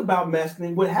you think about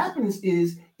masculine, what happens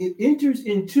is it enters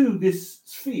into this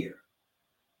sphere.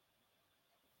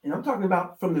 And I'm talking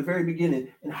about from the very beginning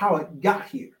and how it got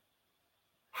here.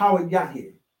 How it got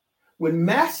here. When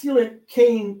masculine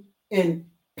came and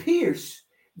pierced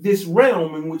this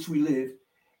realm in which we live,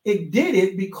 it did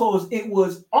it because it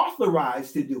was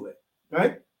authorized to do it,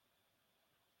 right?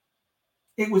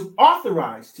 It was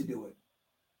authorized to do it.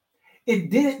 It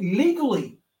did it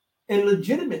legally and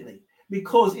legitimately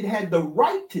because it had the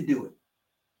right to do it.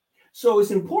 So it's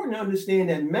important to understand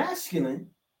that masculine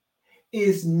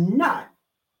is not,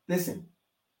 listen,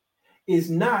 is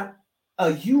not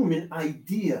a human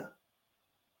idea.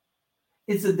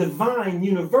 It's a divine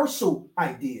universal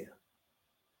idea.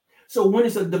 So when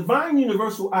it's a divine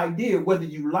universal idea, whether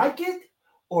you like it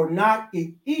or not,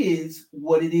 it is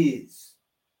what it is.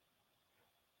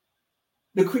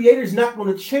 The Creator is not going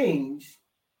to change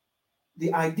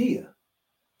the idea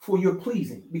for your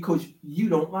pleasing because you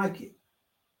don't like it.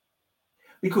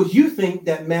 Because you think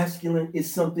that masculine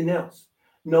is something else.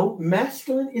 No,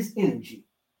 masculine is energy.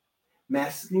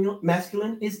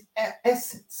 Masculine is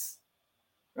essence.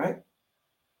 Right?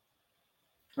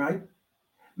 Right?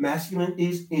 Masculine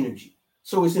is energy.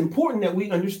 So it's important that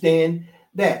we understand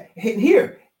that.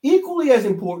 Here, equally as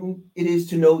important, it is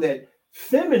to know that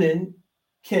feminine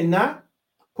cannot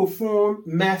perform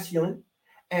masculine,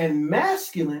 and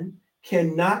masculine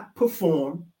cannot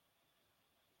perform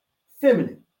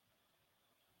feminine.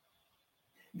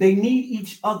 They need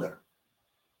each other.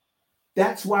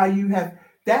 That's why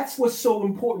that's what's so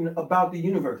important about the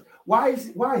universe. Why is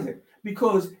it?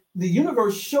 Because the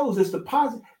universe shows us the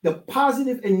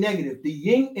positive and negative, the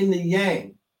yin and the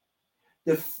yang,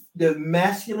 the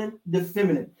masculine, the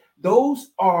feminine.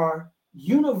 Those are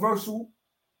universal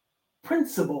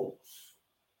principles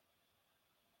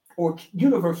or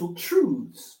universal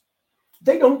truths.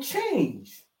 They don't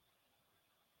change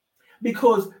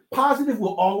because positive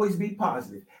will always be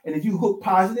positive. And if you hook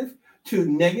positive to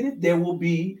negative, there will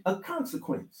be a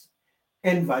consequence,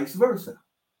 and vice versa.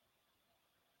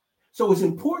 So it's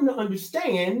important to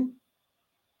understand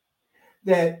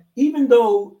that even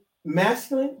though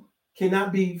masculine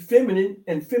cannot be feminine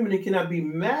and feminine cannot be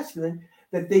masculine,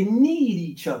 that they need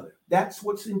each other. That's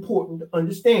what's important to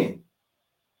understand.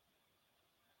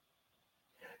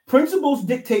 Principles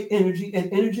dictate energy,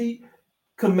 and energy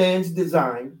commands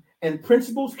design, and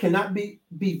principles cannot be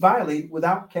violated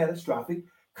without catastrophic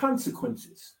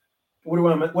consequences. What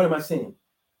am I saying?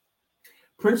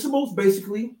 Principles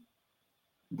basically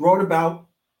brought about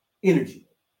energy.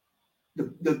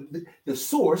 The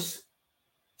source,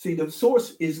 see, the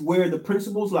source is where the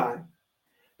principles lie.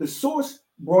 The source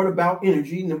brought about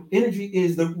energy, and the energy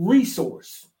is the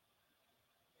resource.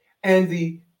 And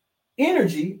the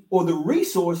energy or the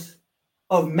resource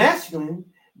of masculine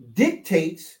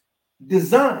dictates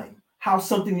design, how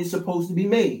something is supposed to be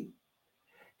made.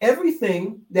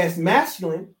 Everything that's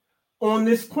masculine on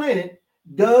this planet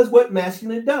does what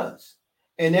masculine does.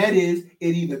 And that is,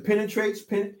 it either penetrates,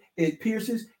 it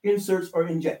pierces, inserts, or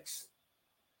injects.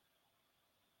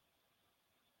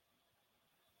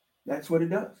 That's what it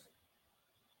does.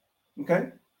 Okay?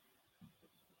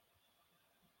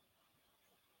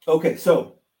 Okay,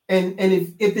 so, and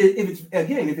if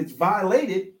it's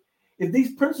violated, if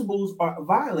these principles are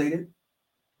violated,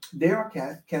 there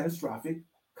are catastrophic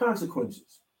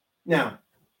consequences. Now,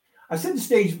 I set the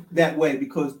stage that way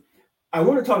because I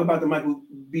want to talk about the Michael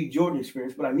B. Jordan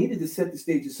experience, but I needed to set the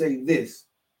stage to say this.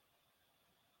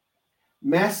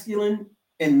 Masculine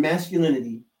and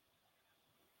masculinity.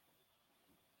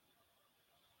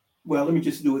 Well, let me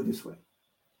just do it this way.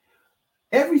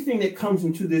 Everything that comes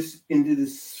into this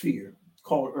sphere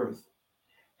called Earth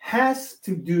has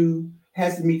to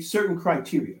meet certain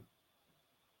criteria.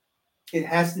 It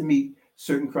has to meet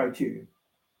certain criteria.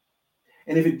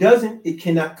 And if it doesn't, it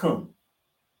cannot come.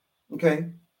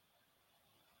 Okay?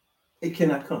 It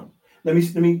cannot come. Let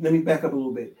me back up a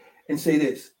little bit and say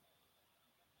this.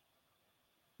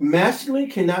 Masculine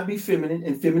cannot be feminine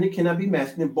and feminine cannot be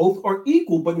masculine. Both are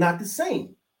equal, but not the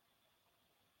same.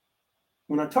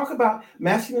 When I talk about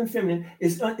masculine and feminine,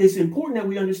 it's important that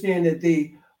we understand that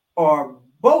they are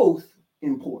both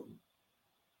important.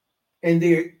 And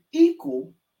they're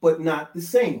equal, but not the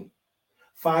same.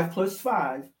 5 plus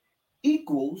 5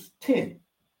 equals 10.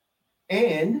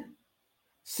 And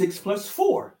 6 plus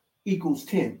 4 equals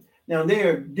 10. Now,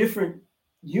 they're different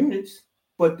units,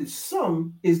 but the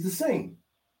sum is the same.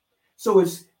 So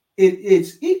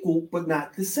it's equal, but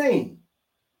not the same.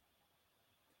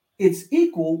 It's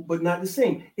equal, but not the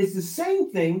same. It's the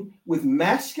same thing with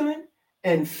masculine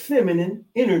and feminine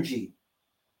energy.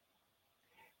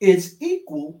 It's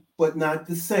equal, but not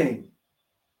the same.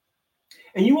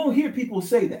 And you won't hear people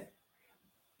say that.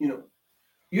 You know,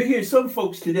 you hear some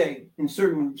folks today in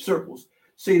certain circles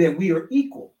say that we are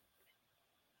equal.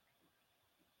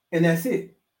 And that's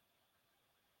it.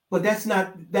 But that's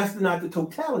not the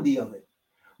totality of it.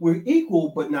 We're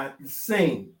equal, but not the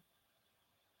same.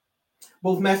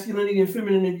 Both masculinity and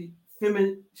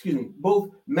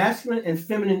both masculine and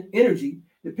feminine energy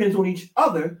depends on each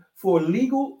other for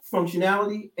legal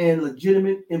functionality and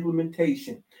legitimate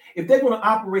implementation. If they're going to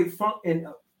operate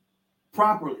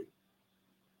properly,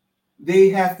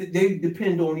 they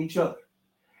depend on each other.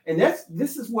 And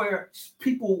this is where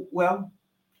people, well,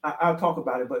 I'll talk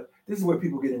about it, but this is where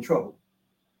people get in trouble,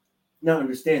 not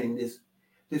understanding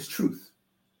this truth.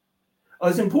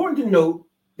 It's important to note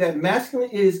that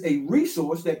masculine is a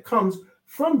resource that comes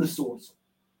from the source.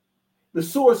 The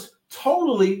source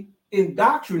totally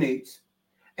indoctrinates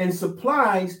and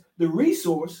supplies the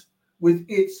resource with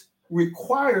its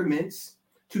requirements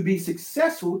to be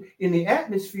successful in the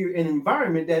atmosphere and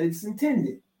environment that it's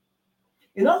intended.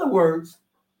 In other words,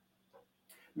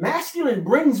 masculine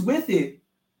brings with it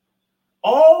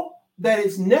all that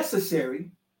is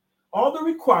necessary, all the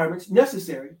requirements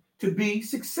necessary to be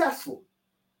successful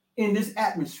in this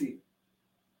atmosphere.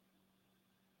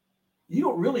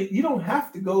 You don't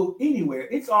have to go anywhere.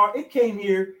 It came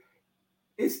here.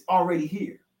 It's already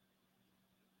here.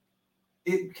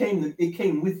 It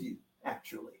came with you,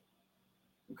 actually.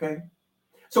 Okay?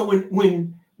 So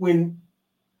when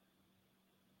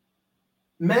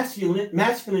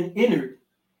masculine entered,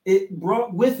 it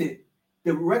brought with it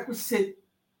the requisite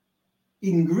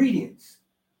ingredients,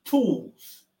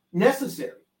 tools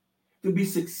necessary to be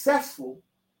successful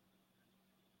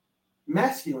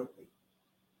masculinely.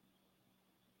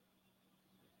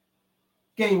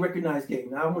 Game, recognize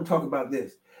game. Now I want to talk about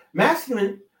this.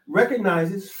 Masculine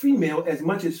recognizes female as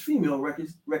much as female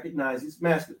recognizes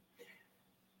masculine.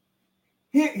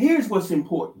 Here's what's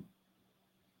important.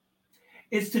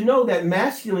 It's to know that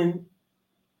masculine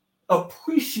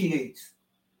appreciates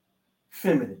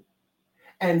feminine,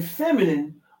 and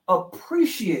feminine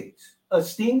appreciates,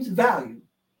 esteems value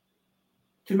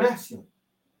to masculine.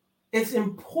 It's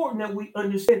important that we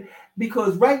understand,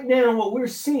 because right now what we're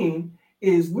seeing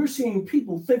is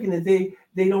people thinking that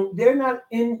they're not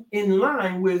in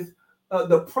line with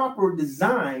the proper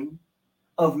design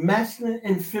of masculine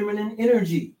and feminine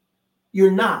energy.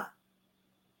 You're not.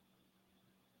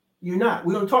 We're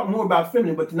going to talk more about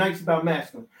feminine, but tonight's about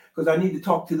masculine, because I need to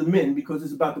talk to the men, because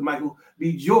it's about the Michael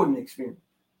B. Jordan experience.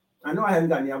 I know I haven't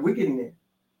gotten there. We're getting there.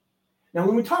 Now,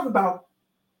 when we talk about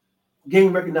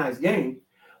game, recognize game,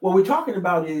 what we're talking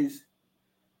about is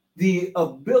the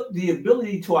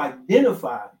ability to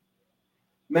identify.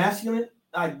 Masculine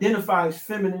identifies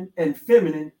feminine, and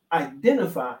feminine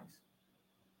identifies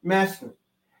masculine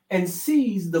and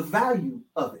sees the value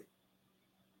of it.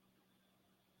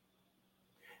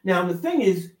 Now, the thing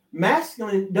is,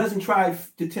 masculine doesn't try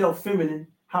to tell feminine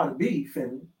how to be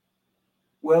feminine.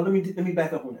 Well, let me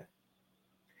back up on that.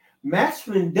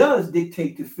 Masculine does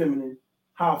dictate to feminine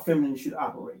how feminine should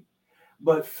operate,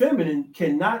 but feminine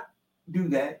cannot do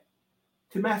that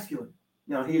to masculine.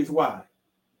 Now, here's why.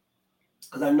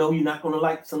 Because I know you're not going to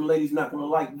like, some ladies not going to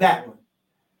like that one,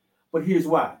 but here's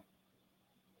why.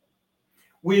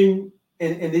 When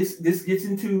and this gets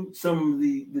into some of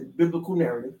the biblical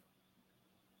narrative.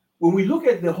 When we look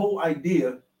at the whole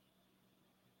idea,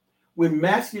 when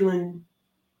masculine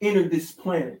entered this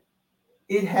planet,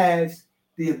 it has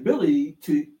the ability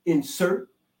to insert,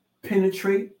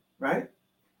 penetrate, right?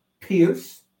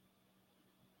 Pierce,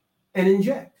 and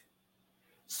inject.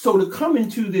 So to come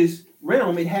into this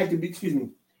realm, it had to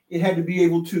be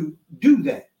able to do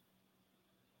that.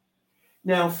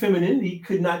 Now, femininity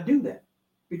could not do that,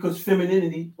 because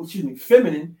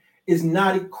feminine is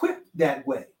not equipped that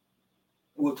way.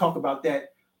 We'll talk about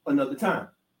that another time.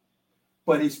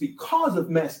 But it's because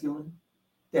of masculine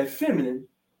that feminine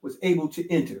was able to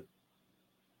enter.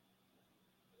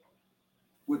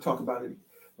 We'll talk about it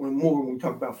when we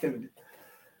talk about feminine.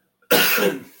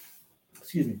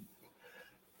 Excuse me.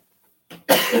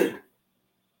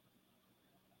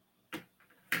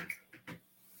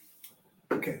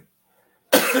 Okay.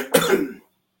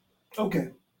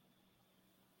 Okay.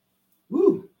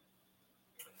 Woo.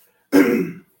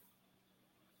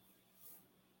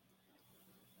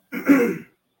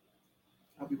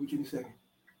 I'll be with you in a second.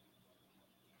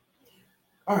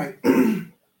 All right.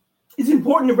 It's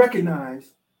important to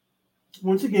recognize,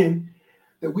 once again,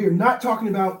 that we are not talking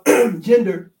about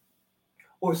gender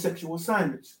or sexual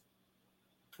assignments.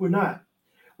 We're not.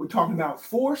 We're talking about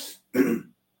force,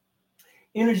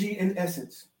 energy, and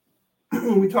essence.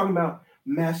 We're talking about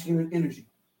masculine energy.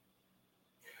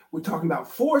 We're talking about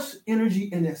force,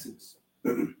 energy, and essence.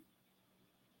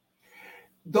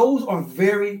 Those are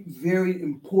very, very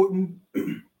important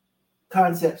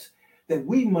concepts that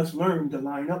we must learn to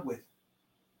line up with.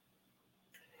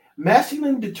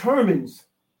 Masculine determines,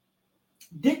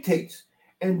 dictates,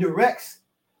 and directs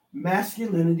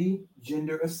masculinity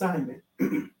gender assignment.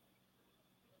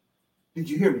 Did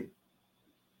you hear me?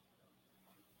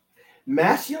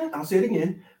 Masculine, I'll say it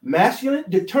again. Masculine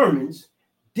determines,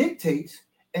 dictates,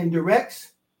 and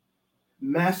directs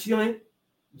masculine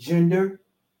gender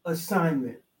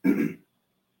assignment.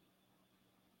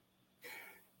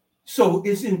 So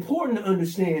it's important to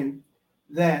understand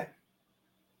that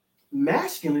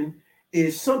masculine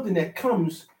is something that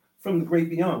comes from the great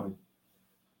beyond.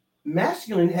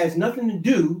 Masculine has nothing to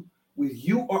do with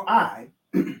you or I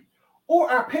or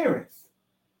our parents.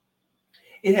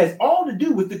 It has all to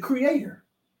do with the Creator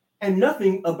and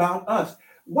nothing about us.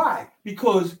 Why?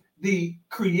 Because the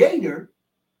Creator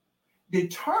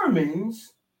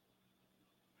determines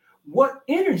what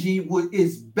energy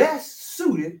is best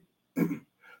suited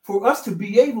for us to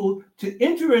be able to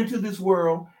enter into this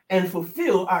world and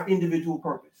fulfill our individual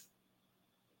purpose.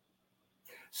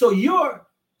 So your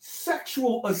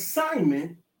sexual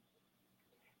assignment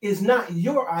is not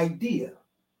your idea,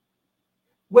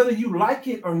 whether you like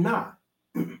it or not.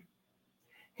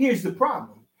 Here's the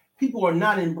problem. People are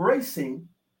not embracing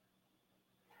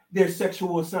their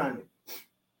sexual assignment.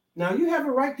 Now, you have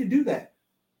a right to do that,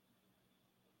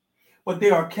 but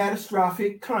there are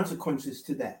catastrophic consequences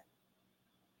to that.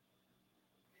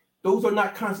 Those are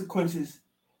not consequences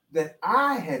that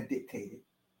I have dictated,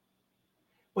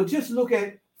 but just look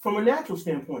at from a natural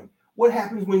standpoint. What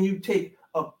happens when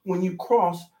you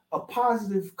cross a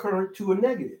positive current to a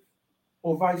negative,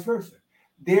 or vice versa?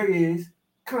 there is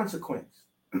consequence.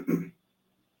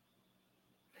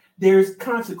 There's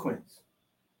consequence.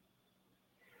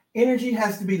 Energy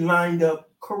has to be lined up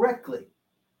correctly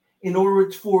in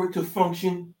order for it to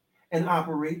function and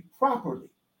operate properly.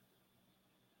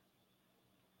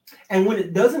 And when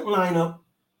it doesn't line up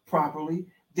properly,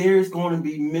 there's going to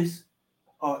be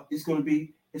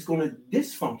it's going to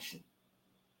dysfunction.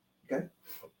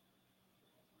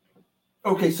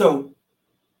 Okay, so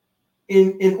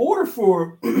in order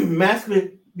for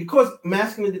masculine, because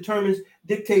masculine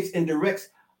dictates and directs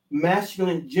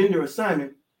masculine gender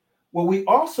assignment, what we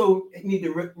also need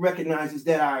to recognize is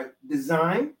that our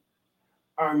design,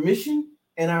 our mission,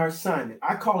 and our assignment,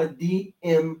 I call it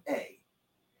DMA.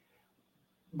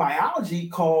 Biology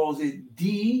calls it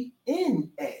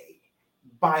DNA,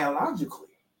 biologically.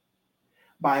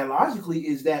 Biologically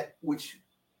is that which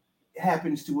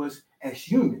happens to us as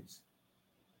humans.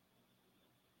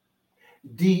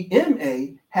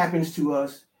 DMA happens to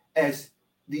us as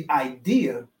the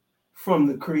idea from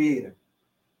the Creator.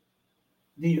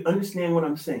 Do you understand what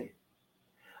I'm saying?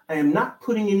 I am not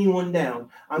putting anyone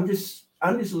down. I'm just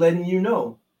letting you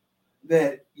know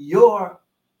that your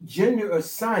gender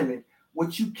assignment,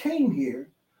 what you came here,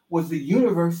 was the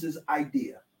universe's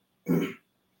idea and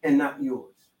not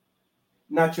yours,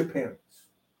 not your parents.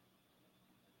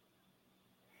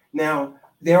 Now,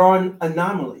 there are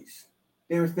anomalies.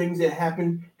 There are things that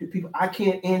happen to people. I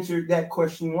can't answer that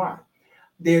question why.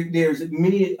 There's a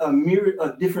myriad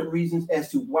of different reasons as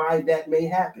to why that may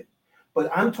happen. But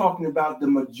I'm talking about the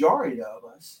majority of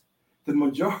us. The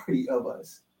majority of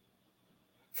us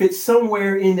fit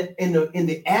somewhere in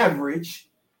the average,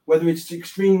 whether it's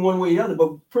extreme one way or the other,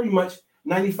 but pretty much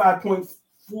 95.4,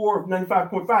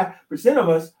 95.5% of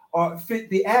us fit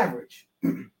the average.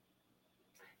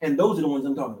 And those are the ones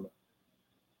I'm talking about.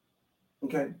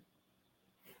 Okay.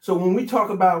 So when we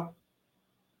talk about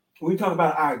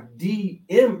our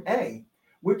DMA,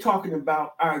 we're talking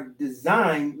about our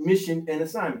design, mission, and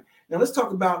assignment. Now let's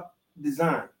talk about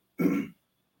design.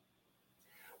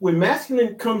 When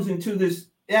masculine comes into this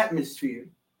atmosphere,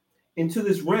 into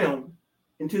this realm,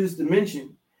 into this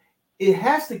dimension, it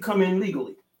has to come in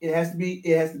legally. It has to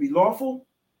be lawful,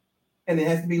 and it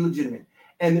has to be legitimate.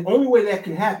 And the only way that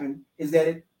can happen is that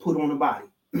it put on a body.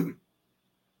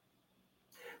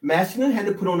 Masculine had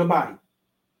to put on a body.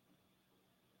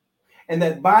 And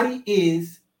that body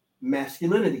is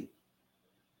masculinity.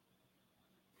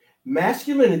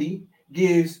 Masculinity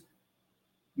gives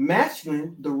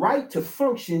masculine the right to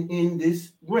function in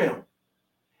this realm.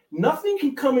 Nothing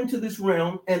can come into this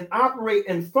realm and operate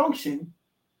and function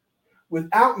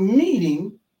without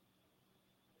meeting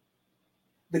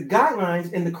the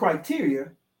guidelines and the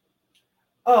criteria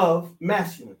of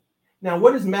masculine. Now,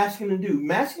 what does masculine do?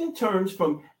 Masculine turns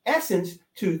from essence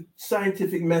to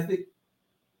scientific method,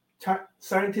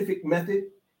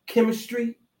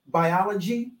 chemistry,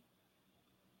 biology,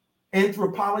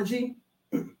 anthropology.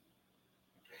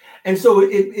 And so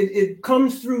it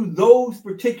comes through those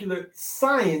particular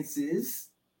sciences.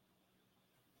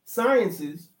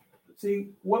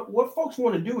 See, what folks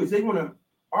want to do is they want to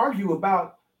argue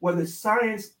about whether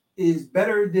science is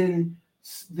better than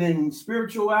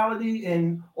spirituality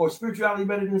or spirituality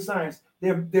better than science.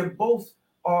 They're both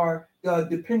are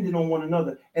dependent on one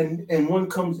another, and one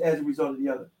comes as a result of the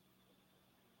other.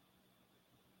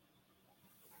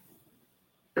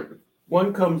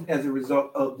 One comes as a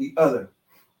result of the other.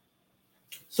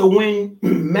 So when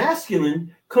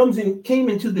masculine came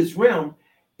into this realm,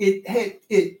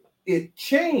 it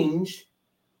changed,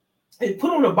 it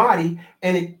put on a body,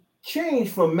 and it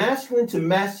changed from masculine to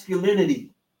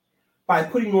masculinity by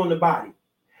putting on the body.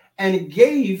 And it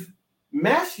gave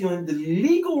masculine the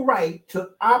legal right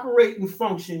to operate and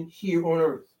function here on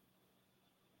earth.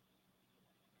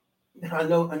 I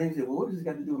know you say, well, what does this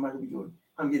got to do with Michael B. Jordan?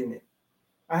 I'm getting it.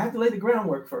 I have to lay the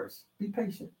groundwork first. Be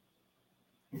patient.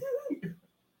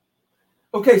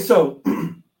 Okay, so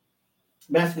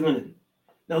masculinity.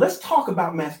 Now let's talk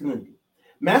about masculinity.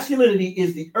 Masculinity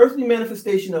is the earthly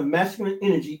manifestation of masculine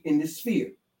energy in this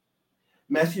sphere.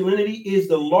 Masculinity is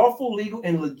the lawful, legal,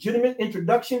 and legitimate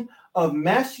introduction of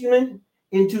masculine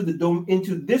into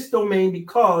this domain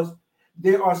because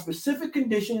there are specific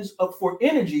conditions for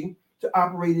energy to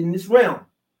operate in this realm.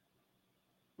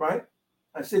 Right?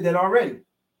 I said that already.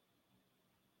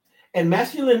 And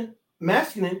masculine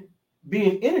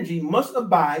being energy must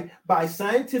abide by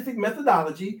scientific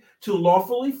methodology to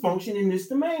lawfully function in this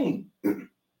domain.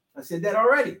 I said that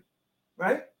already,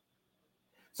 right?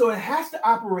 So it has to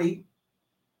operate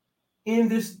in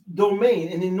this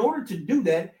domain. And in order to do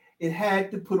that, it had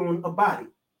to put on a body.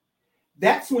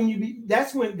 That's when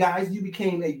guys, you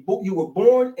became you were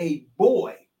born a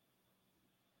boy.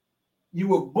 You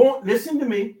were born, listen to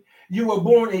me, you were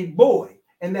born a boy.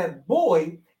 And that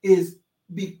boy is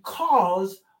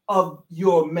because of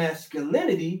your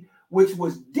masculinity, which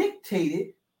was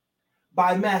dictated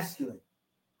by masculine.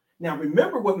 Now,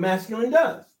 remember what masculine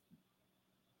does.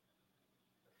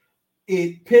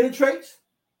 It penetrates,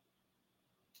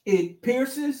 it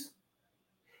pierces,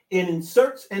 it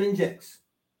inserts and injects.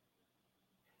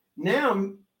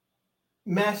 Now,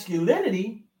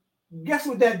 masculinity, guess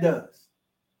what that does?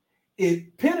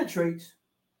 It penetrates,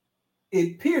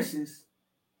 it pierces,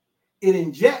 it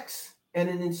injects, and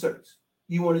it inserts.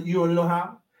 You want to know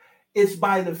how? It's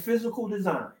by the physical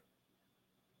design.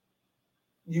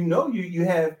 You know, you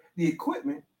have the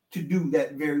equipment to do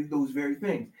those very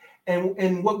things.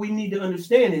 And what we need to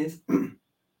understand is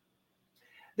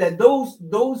that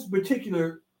those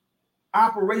particular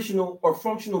operational or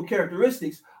functional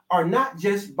characteristics are not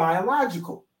just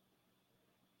biological.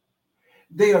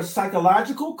 They are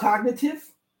psychological,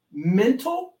 cognitive,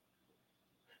 mental,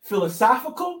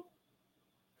 philosophical,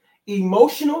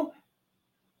 emotional,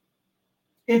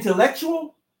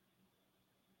 intellectual.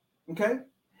 Okay?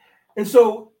 And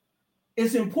so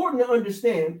it's important to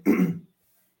understand,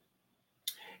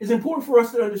 it's important for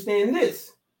us to understand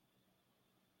this.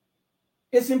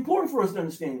 It's important for us to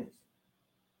understand this.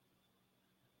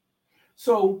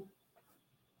 So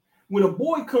when a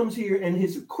boy comes here and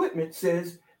his equipment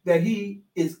says that he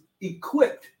is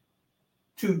equipped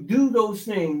to do those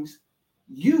things,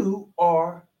 you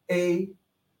are a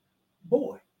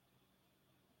boy.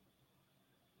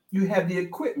 You have the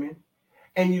equipment,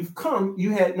 and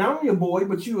you had not only a boy,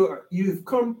 but you've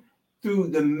come through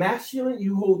the masculine,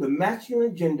 you hold the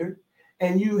masculine gender,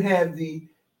 and you have the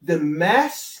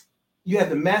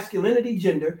masculinity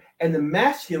gender and the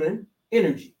masculine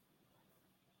energy.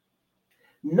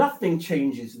 Nothing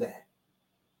changes that.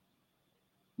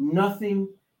 Nothing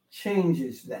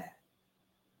changes that.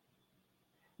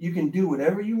 You can do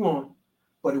whatever you want,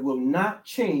 but it will not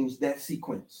change that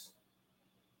sequence.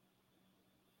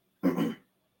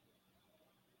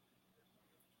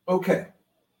 Okay.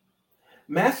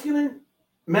 Masculinity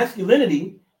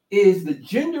is the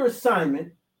gender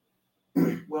assignment.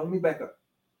 Well, let me back up.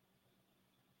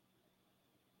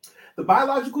 The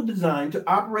biological design to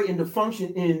operate and to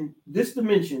function in this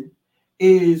dimension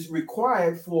is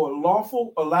required for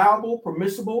lawful, allowable,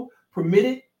 permissible,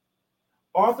 permitted,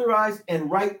 authorized, and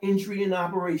right entry in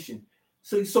operation.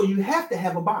 So you have to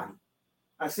have a body.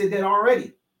 I said that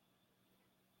already.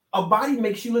 A body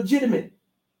makes you legitimate.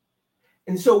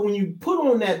 And so when you put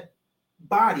on that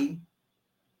body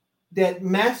that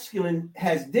masculine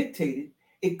has dictated,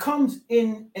 it comes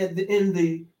in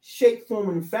the shape, form,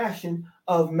 and fashion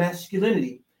of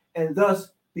masculinity, and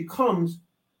thus becomes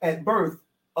at birth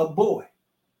a boy.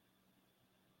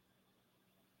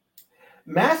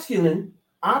 Masculine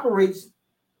operates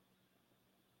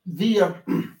via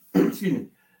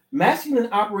masculine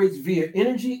operates via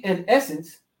energy and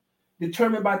essence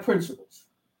determined by principles.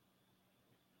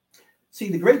 See,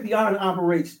 the great beyond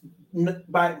operates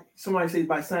by, somebody say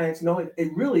by science. No,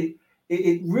 it really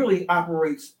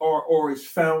operates or is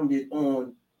founded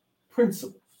on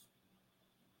principles.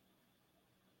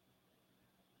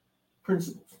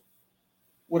 Principles.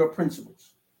 What are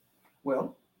principles?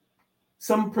 Well,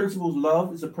 some principles,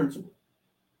 love is a principle,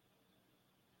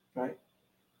 right?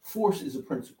 Force is a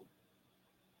principle.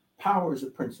 Power is a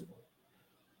principle,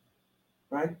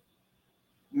 right?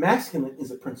 Masculine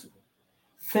is a principle.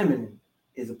 Feminine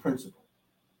is a principle.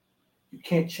 You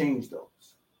can't change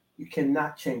those. You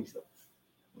cannot change those.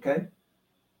 Okay?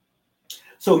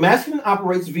 So masculine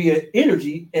operates via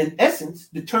energy and essence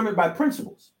determined by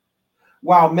principles,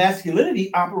 while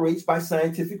masculinity operates by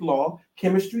scientific law,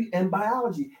 chemistry, and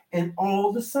biology, and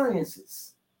all the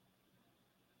sciences.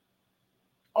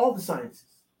 All the sciences.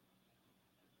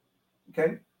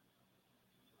 Okay?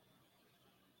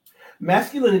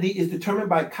 Masculinity is determined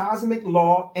by cosmic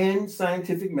law and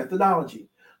scientific methodology.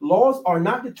 Laws are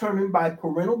not determined by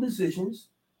parental decisions,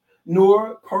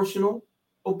 nor personal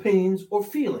opinions or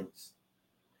feelings,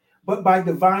 but by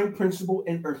divine principle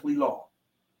and earthly law,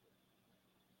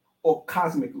 or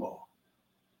cosmic law.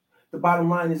 The bottom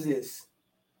line is this,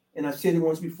 and I've said it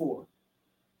once before.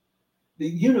 The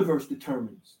universe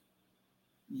determines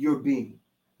your being,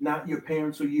 not your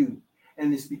parents or you.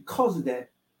 And it's because of that,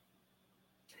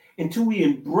 until we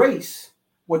embrace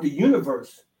what the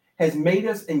universe has made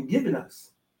us and given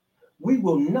us, we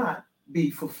will not be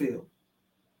fulfilled.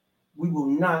 We will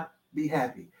not be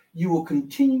happy. You will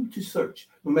continue to search.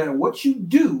 No matter what you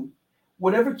do,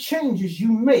 whatever changes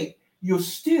you make, you'll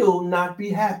still not be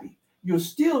happy. you'll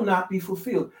still not be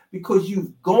fulfilled because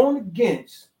you've gone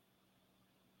against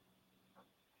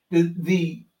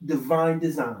the divine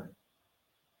design.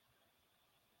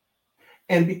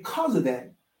 And because of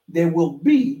that, there will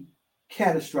be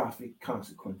catastrophic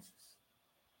consequences.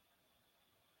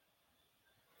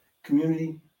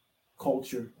 Community,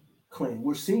 culture, clan.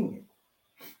 We're seeing it.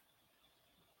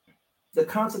 The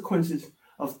consequences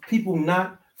of people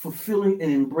not fulfilling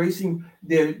and embracing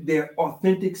their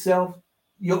authentic self.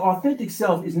 Your authentic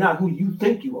self is not who you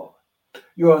think you are.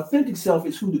 Your authentic self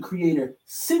is who the Creator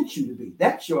sent you to be.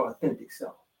 That's your authentic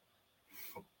self.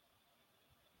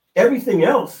 Everything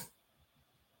else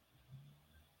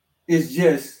is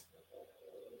just,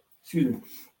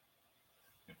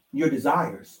 your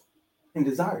desires. And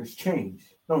desires change,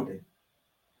 don't they?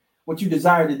 What you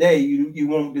desire today, you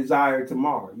won't desire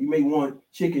tomorrow. You may want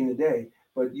chicken today,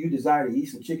 but you desire to eat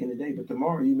some chicken today, but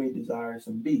tomorrow you may desire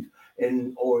some beef.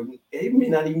 Or it may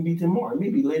not even be tomorrow. It may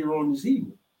be later on this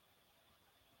evening.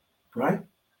 Right?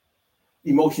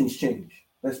 Emotions change.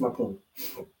 That's my point.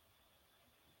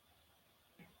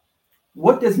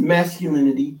 What does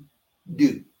masculinity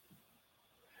do?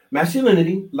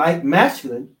 Masculinity, like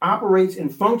masculine, operates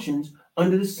and functions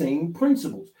under the same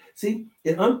principles. See,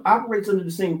 it operates under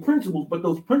the same principles, but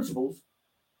those principles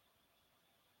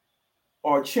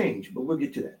are changed. But we'll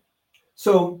get to that.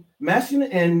 So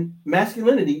masculine and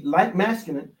masculinity, like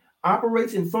masculine,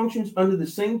 operates and functions under the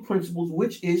same principles,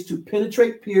 which is to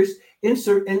penetrate, pierce,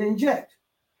 insert, and inject.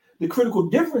 The critical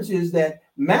difference is that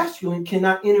masculine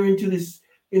cannot enter into this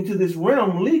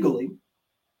realm legally.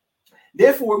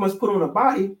 Therefore, it must put on a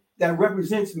body that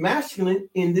represents masculine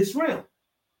in this realm.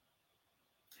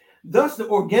 Thus, the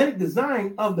organic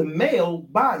design of the male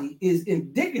body is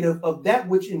indicative of that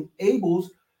which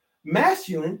enables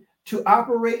masculine to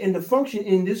operate and to function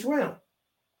in this realm,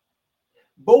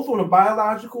 both on a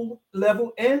biological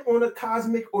level and on a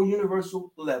cosmic or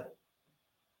universal level.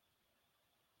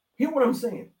 Hear what I'm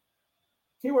saying?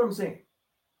 Hear what I'm saying?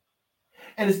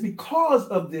 And it's because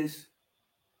of this.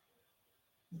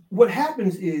 What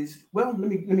happens is, well, let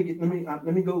me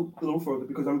go a little further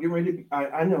because I'm getting ready to.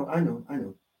 I know.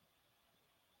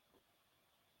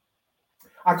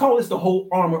 I call this the whole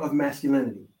armor of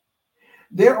masculinity.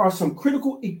 There are some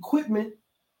critical equipment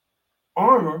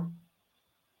armor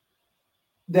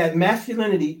that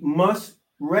masculinity must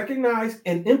recognize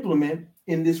and implement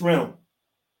in this realm.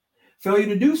 Failure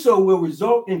to do so will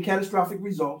result in catastrophic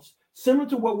results, similar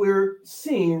to what we're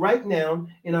seeing right now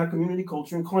in our community,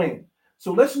 culture, and clan.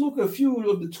 So let's look at a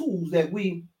few of the tools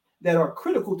that are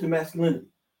critical to masculinity.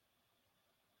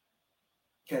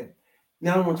 Okay,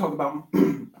 now I want to talk about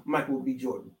Michael B.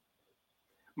 Jordan.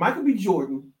 Michael B.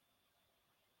 Jordan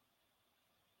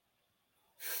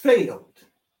failed.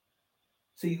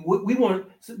 See,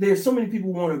 there's so many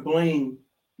people who want to blame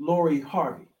Lori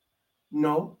Harvey.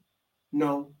 No.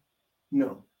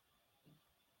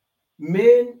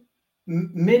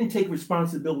 Men take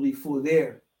responsibility for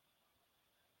their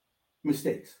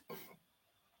mistakes.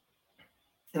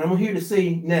 And I'm here to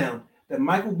say now that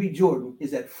Michael B. Jordan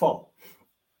is at fault.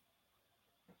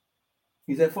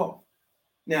 He's at fault.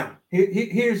 Now,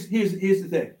 here's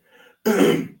the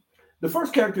thing. The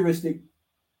first characteristic,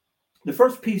 the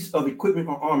first piece of equipment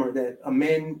or armor that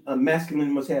a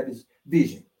masculine must have is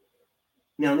vision.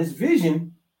 Now, this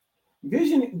vision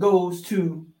goes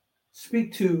to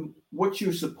speak to what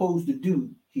you're supposed to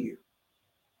do here.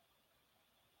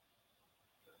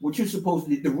 What you're supposed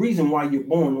to do, the reason why you're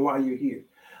born and why you're here.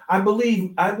 I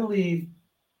believe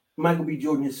Michael B.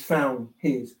 Jordan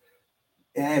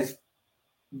has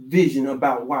vision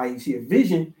about why he's here.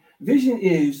 Vision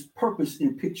is purpose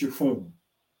in picture form.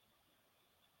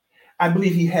 I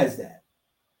believe he has that.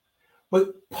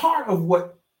 But part of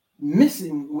what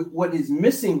is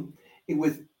missing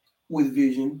with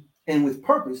vision and with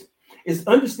purpose is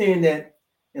understand that,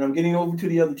 and I'm getting over to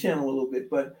the other channel a little bit,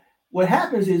 but what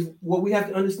happens is what we have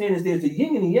to understand is there's a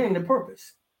yin and a yang to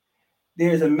purpose.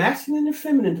 There's a masculine and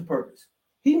feminine to purpose.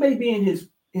 He may be in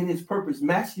his purpose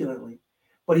masculinely,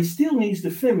 but he still needs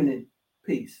the feminine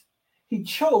piece. He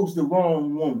chose the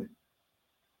wrong woman.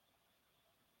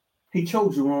 He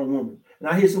chose the wrong woman. And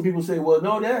I hear some people say, well,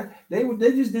 no, they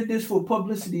just did this for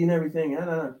publicity and everything.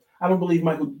 I don't believe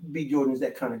Michael B. Jordan is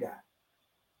that kind of guy.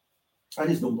 I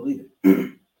just don't believe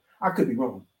it. I could be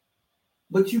wrong,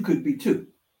 but you could be too.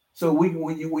 So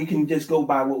we can just go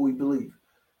by what we believe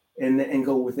and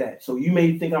go with that. So you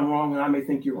may think I'm wrong and I may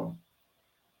think you're wrong,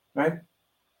 right?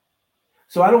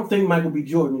 So I don't think Michael B.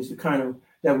 Jordan is the kind of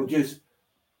that would just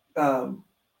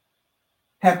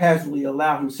haphazardly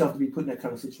allow himself to be put in that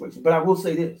kind of situation. But I will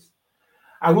say this.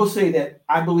 I will say that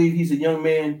I believe he's a young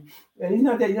man, and he's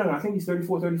not that young. I think he's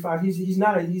 34, 35. He's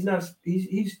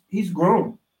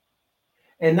grown.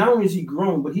 And not only is he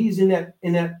grown, but he's in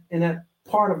that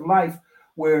part of life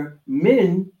where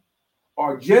men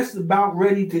are just about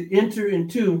ready to enter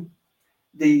into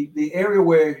the area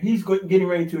where he's getting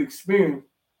ready to experience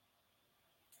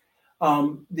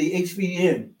the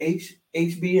HBM.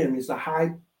 HBM is the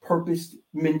high purpose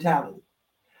mentality.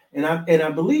 And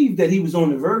I believe that he was on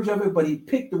the verge of it, but he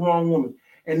picked the wrong woman.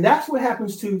 And that's what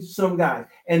happens to some guys.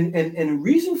 And the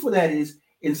reason for that is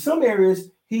in some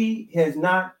areas he has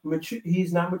not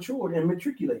he's not matured and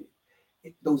matriculated.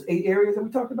 Those 8 areas that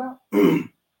we talked about,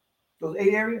 those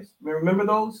 8 areas, remember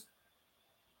those?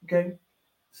 Okay.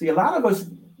 See, a lot of us,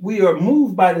 we are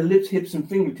moved by the lips, hips, and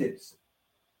fingertips,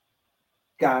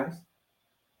 guys.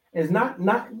 It's not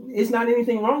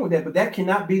anything wrong with that, but that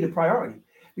cannot be the priority.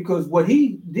 Because what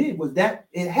he did was that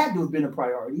it had to have been a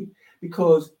priority,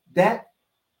 because that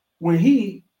when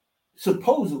he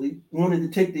supposedly wanted to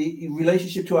take the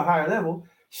relationship to a higher level,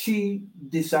 she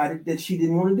decided that she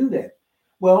didn't want to do that.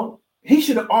 Well, he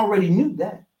should have already knew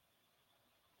that.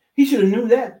 He should have knew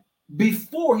that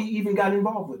before he even got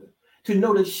involved with her, to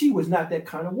know that she was not that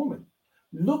kind of woman.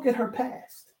 Look at her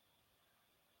past.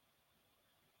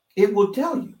 It will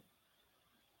tell you.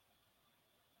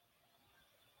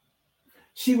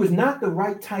 She was not the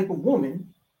right type of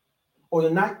woman, or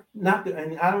and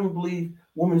I don't believe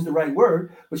woman's the right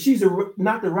word, but she's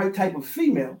not the right type of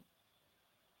female.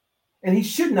 And he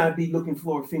should not be looking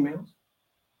for females.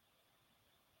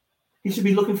 He should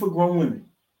be looking for grown women.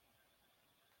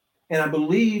 And I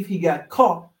believe he got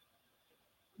caught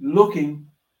looking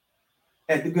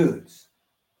at the goods.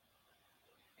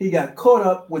 He got caught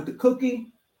up with the cookie,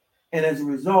 and as a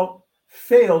result,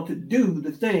 failed to do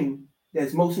the thing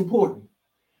that's most important,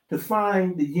 to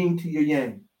find the yin to your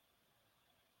yang.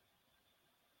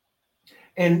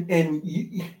 And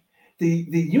the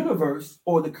universe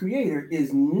or the creator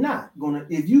is not going to,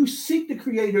 if you seek the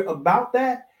creator about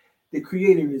that, the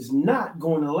creator is not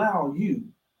going to allow you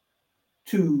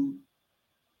to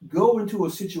go into a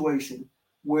situation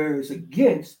where it's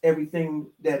against everything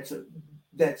that's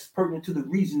pertinent to the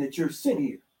reason that you're sent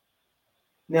here.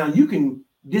 Now you can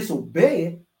disobey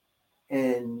it,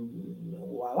 and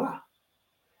voila,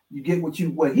 you get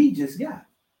what he just got.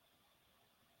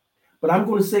 But I'm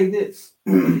going to say this.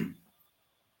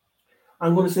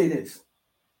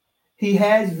 He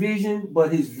has vision,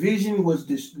 but his vision was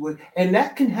and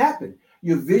that can happen.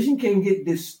 Your vision can get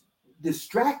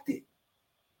distracted.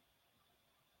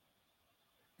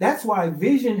 That's why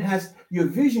vision has your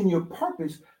vision, your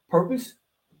purpose.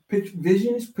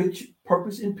 Vision is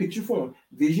purpose in picture form.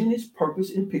 Vision is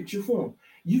purpose in picture form.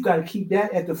 You've got to keep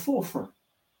that at the forefront.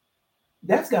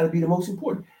 That's got to be the most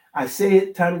important. I say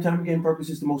it time and time again, purpose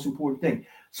is the most important thing.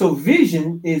 So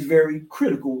vision is very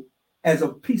critical as a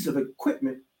piece of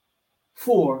equipment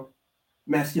for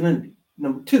masculinity.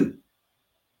 Number 2,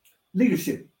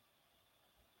 leadership.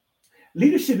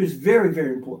 Leadership is very,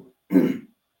 very important.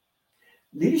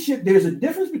 Leadership, there's a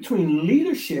difference between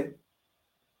leadership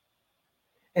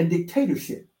and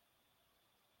dictatorship.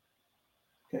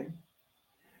 Okay?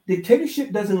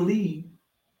 Dictatorship doesn't lead,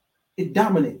 it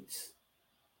dominates.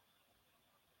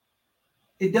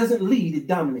 It doesn't lead, it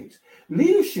dominates.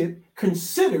 Leadership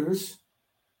considers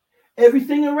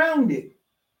everything around it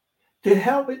to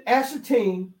help it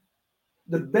ascertain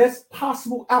the best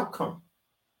possible outcome.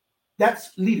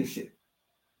 That's leadership.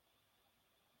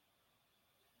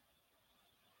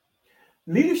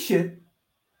 Leadership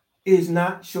is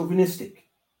not chauvinistic.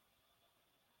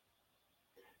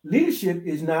 Leadership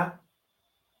is not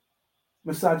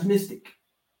misogynistic.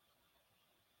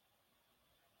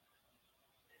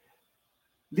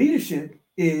 Leadership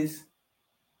is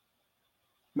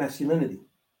masculinity.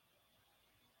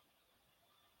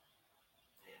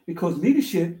 Because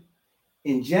leadership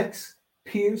injects,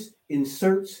 pierces,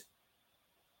 inserts,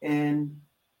 and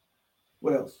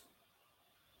what else?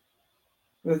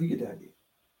 Well, you get the idea.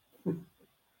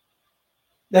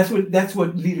 That's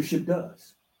what leadership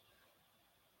does.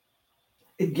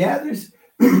 It gathers,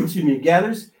 it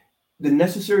gathers the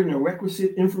necessary and the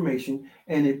requisite information,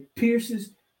 and it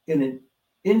pierces and it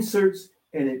inserts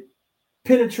and it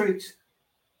penetrates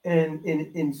and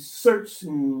inserts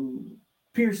and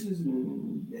pierces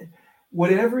and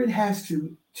whatever it has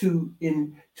to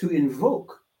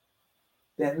invoke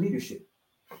that leadership.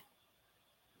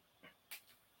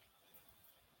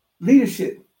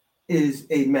 Leadership is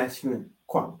a masculine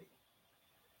quality.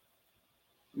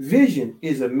 Vision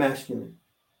is a masculine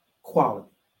quality.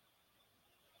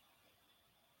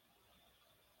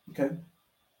 Okay?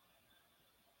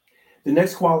 The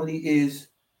next quality is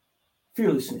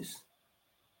fearlessness.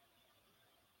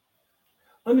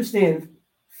 Understand,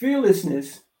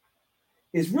 fearlessness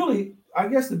is really, I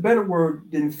guess the better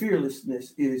word than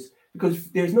fearlessness is, because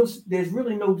there's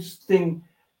really no thing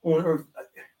on earth.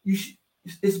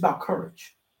 It's about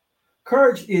courage.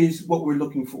 Courage is what we're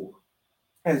looking for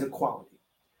as a quality,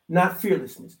 not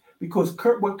fearlessness. Because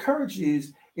what courage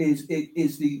is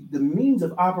the means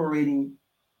of operating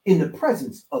in the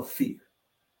presence of fear.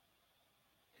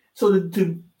 So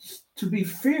to be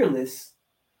fearless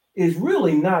is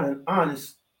really not an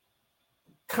honest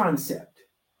concept.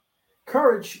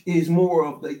 Courage is more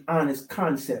of the honest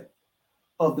concept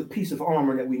of the piece of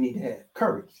armor that we need to have.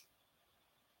 Courage.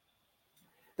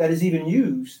 That is even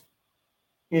used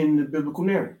in the biblical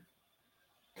narrative,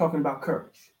 talking about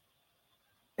courage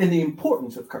and the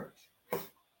importance of courage.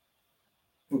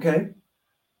 Okay?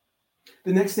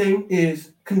 The next thing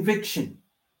is conviction.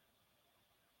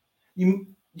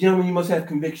 Gentlemen, you must have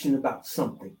conviction about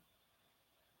something.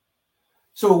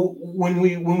 So when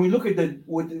we look at the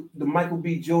Michael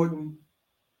B. Jordan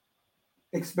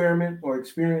experiment or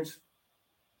experience,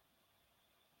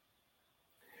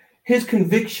 his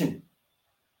conviction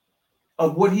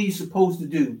of what he's supposed to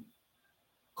do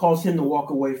caused him to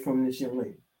walk away from this young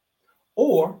lady.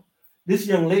 Or this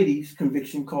young lady's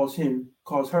conviction caused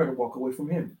her to walk away from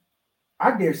him.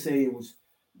 I dare say it was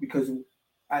because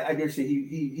I dare say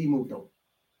he moved on.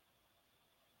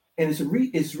 And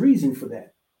it's reason for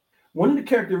that. One of the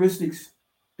characteristics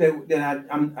that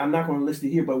I'm not going to list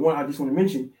it here, but one I just want to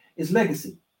mention is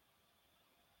legacy.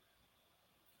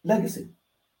 Legacy.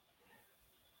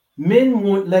 Men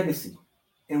want legacy.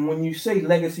 And when you say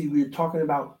legacy, we're talking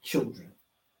about children.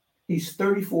 He's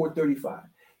 34, 35.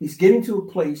 He's getting to a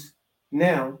place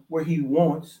now where he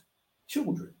wants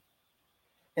children.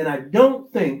 And I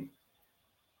don't think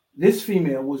this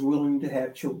female was willing to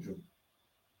have children.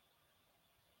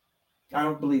 I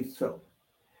don't believe so.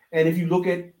 And if you look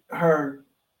at her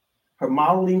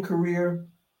modeling career,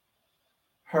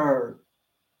 her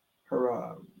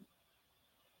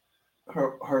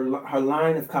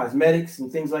line of cosmetics and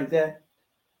things like that,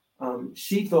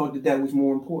 she thought that was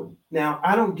more important. Now,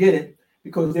 I don't get it,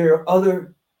 because there are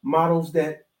other models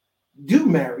that do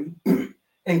marry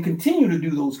and continue to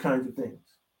do those kinds of things.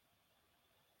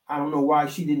 I don't know why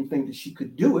she didn't think that she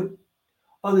could do it,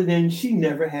 other than she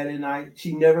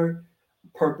never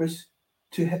purposed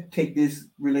to take this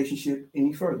relationship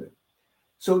any further.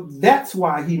 So that's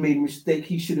why he made a mistake.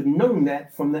 He should have known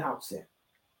that from the outset.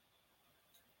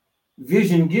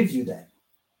 Vision gives you that.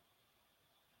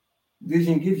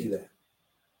 Vision gives you that.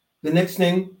 The next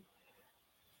thing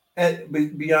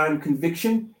beyond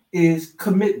conviction is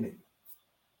commitment.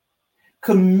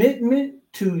 Commitment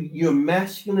to your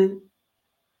masculine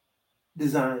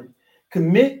design.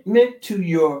 Commitment to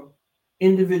your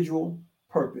individual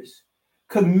purpose.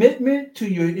 Commitment to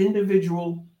your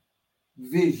individual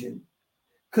vision.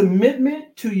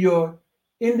 Commitment to your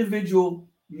individual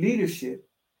leadership.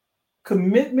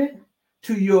 Commitment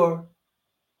to your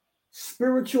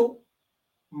spiritual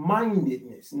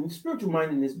mindedness. And spiritual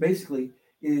mindedness basically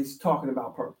is talking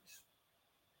about purpose,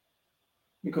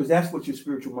 because that's what your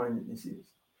spiritual mindedness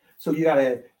is. So you got to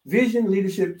have vision,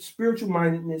 leadership, spiritual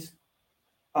mindedness,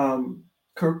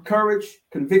 courage,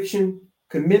 conviction,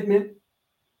 commitment,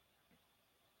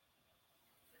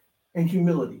 and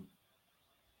humility.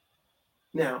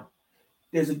 Now,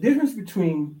 there's a difference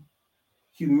between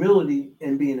humility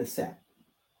and being a sap.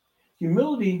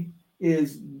 Humility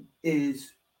is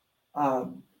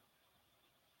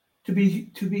to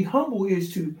be humble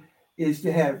is to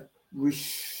have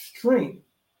restraint,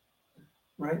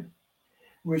 right?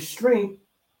 Restraint,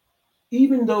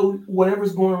 even though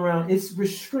whatever's going around, it's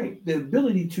restraint, the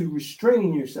ability to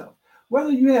restrain yourself.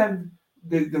 Whether you have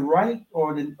the right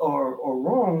or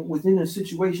wrong within a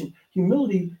situation,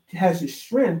 humility has the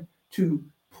strength to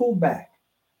pull back,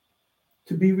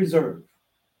 to be reserved.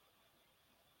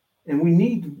 And we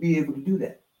need to be able to do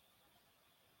that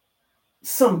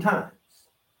sometimes.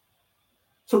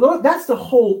 So that's the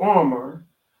whole armor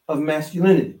of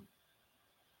masculinity.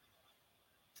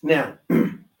 Now,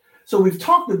 so we've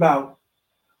talked about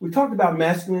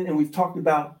masculine, and we've talked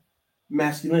about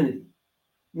masculinity.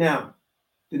 Now,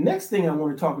 the next thing I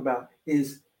want to talk about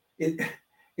is the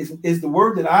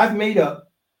word that I've made up.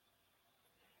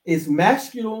 Is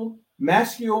masculinism.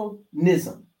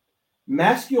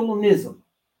 Masculinism.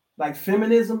 Like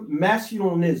feminism,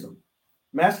 masculinism.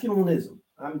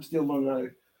 I'm still learning how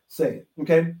to say it,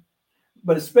 okay?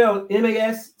 But it's spelled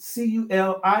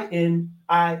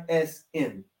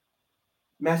masculinism.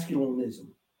 Masculinism.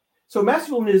 So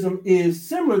masculinism is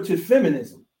similar to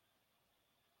feminism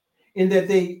in that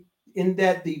the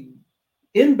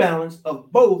imbalance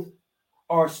of both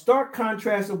are stark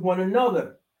contrasts of one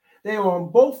another. They are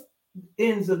on both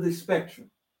ends of the spectrum.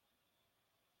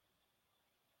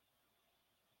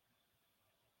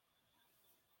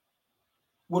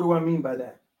 What do I mean by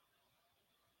that?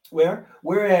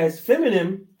 Whereas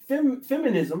feminism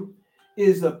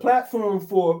is a platform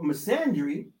for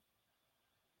misandry,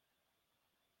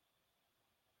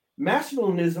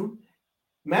 masculinism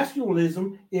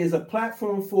is a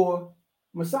platform for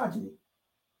misogyny.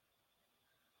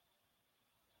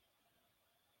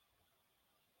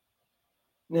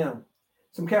 Now,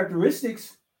 some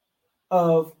characteristics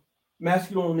of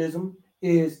masculinism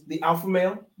is the alpha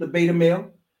male, the beta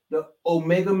male, the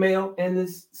omega male, and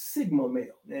the sigma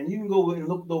male. And you can go and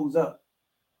look those up.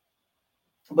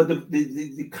 But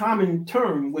the common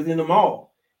term within them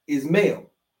all is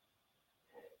male.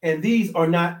 And these are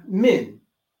not men.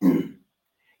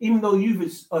 Even though you've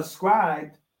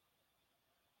ascribed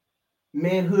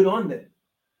manhood on them.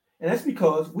 And that's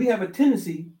because we have a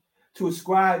tendency to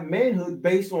ascribe manhood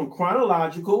based on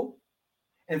chronological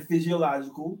and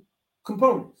physiological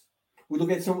components. We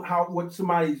look at what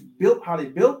somebody's built, how they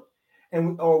built,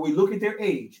 or we look at their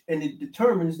age, and it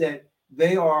determines that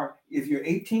they are, if you're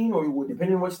 18 or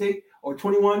depending on what state, or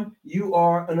 21, you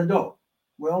are an adult.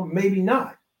 Well, maybe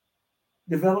not.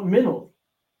 Developmentally,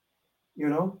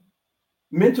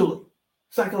 mentally,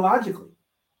 psychologically,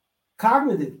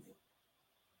 cognitively,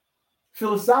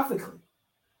 philosophically,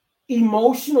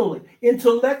 emotionally,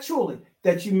 intellectually,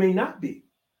 that you may not be.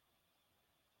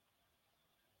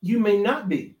 You may not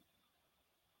be.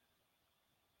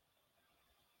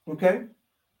 Okay?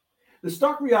 The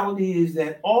stark reality is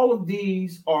that all of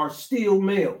these are still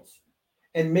males,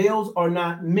 and males are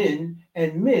not men,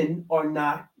 and men are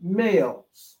not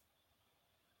males.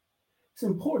 It's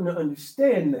important to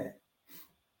understand that.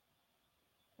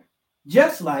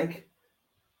 Just like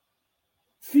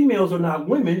females are not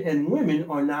women and women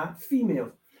are not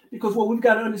females. Because what we've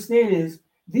got to understand is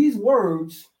these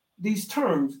words, these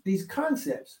terms, these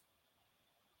concepts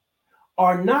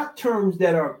are not terms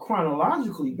that are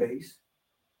chronologically based,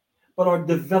 but are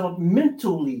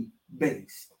developmentally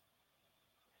based.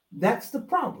 That's the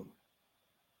problem.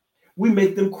 We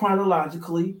make them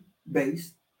chronologically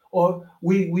based, or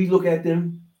we look at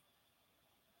them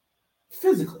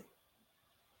physically.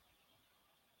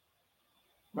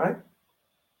 Right?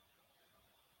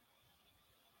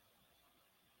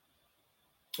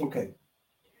 Okay.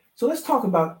 So let's talk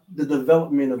about the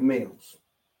development of males,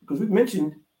 because we've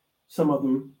mentioned some of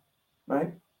them,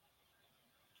 right?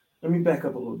 Let me back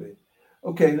up a little bit.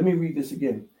 Okay, let me read this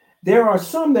again. There are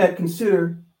some that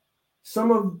consider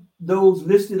some of those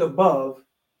listed above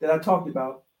that I talked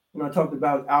about when I talked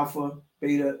about alpha,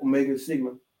 beta, omega,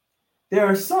 sigma. There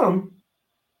are some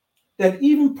that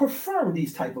even prefer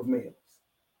these type of males.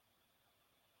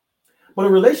 But a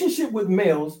relationship with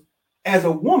males as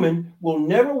a woman will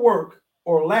never work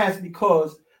or last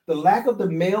because the lack of the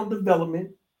male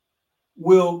development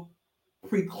will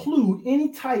preclude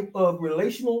any type of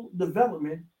relational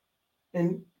development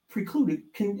and preclude it,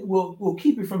 will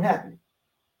keep it from happening.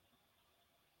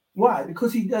 Why?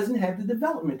 Because he doesn't have the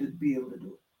development to be able to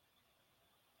do it.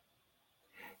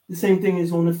 The same thing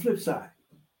is on the flip side.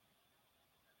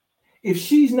 If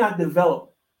she's not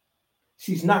developed,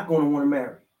 she's not going to want to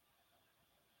marry.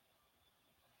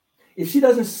 If she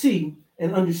doesn't see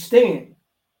and understand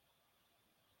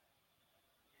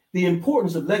the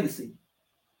importance of legacy,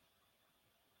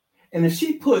 and if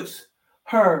she puts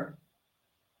her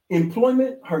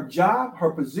employment, her job,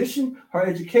 her position, her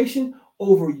education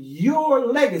over your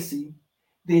legacy,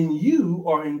 then you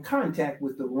are in contact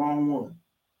with the wrong one.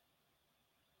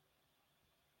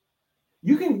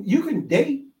 You can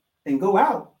date and go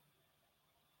out,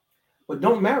 but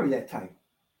don't marry that type.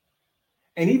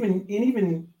 And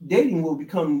even dating will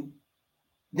become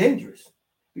dangerous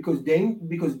because dating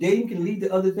can lead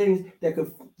to other things that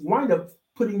could wind up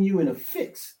putting you in a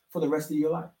fix for the rest of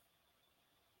your life.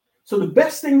 So the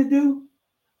best thing to do,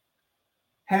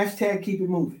 hashtag keep it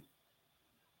moving.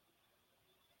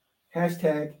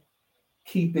 Hashtag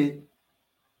keep it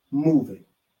moving.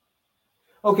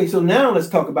 Okay, so now let's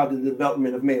talk about the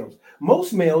development of males.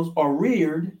 Most males are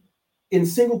reared in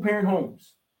single parent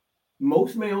homes.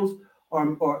 Most males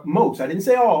are most. I didn't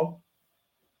say all.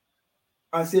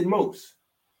 I said most.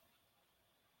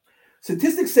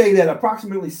 Statistics say that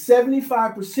approximately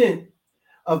 75%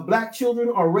 of Black children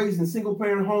are raised in single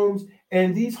parent homes,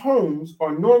 and these homes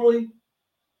are normally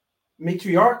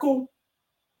matriarchal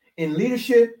in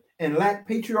leadership and lack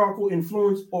patriarchal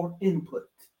influence or input.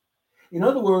 In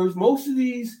other words, most of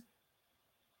these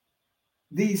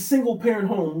single parent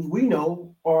homes we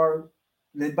know are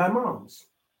led by moms.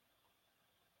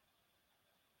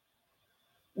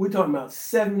 We're talking about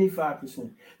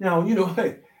 75%. Now,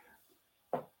 hey,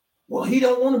 well, he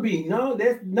don't want to be. No,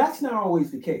 that's not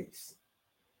always the case.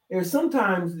 There's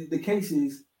sometimes the case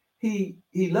is he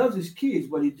loves his kids,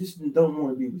 but he just don't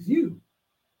want to be with you.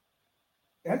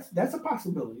 That's a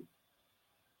possibility.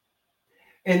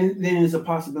 And then there's a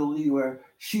possibility where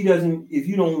she doesn't, if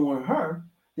you don't want her,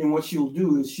 then what she'll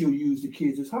do is she'll use the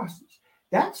kids as hostage.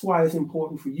 That's why it's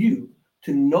important for you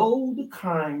to know the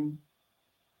kind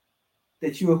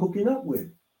that you are hooking up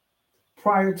with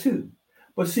prior to.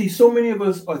 But see, so many of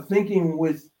us are thinking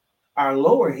with our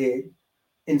lower head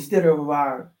instead of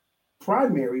our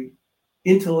primary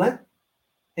intellect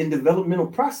and developmental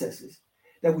processes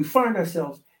that we find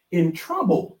ourselves in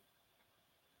trouble.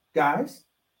 Guys,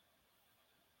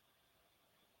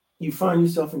 you find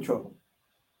yourself in trouble.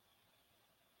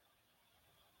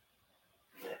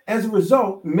 As a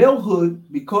result, malehood,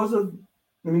 because of,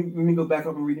 let me go back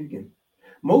up and read it again.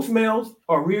 Most males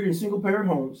are reared in single-parent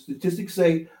homes. Statistics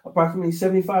say approximately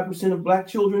 75% of Black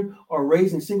children are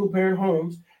raised in single-parent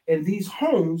homes, and these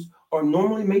homes are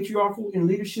normally matriarchal in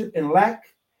leadership and lack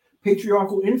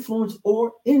patriarchal influence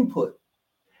or input.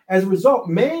 As a result,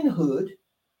 manhood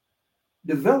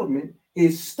development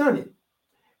is stunted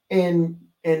and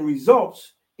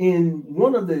results in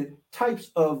one of the types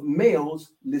of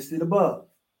males listed above.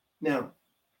 Now,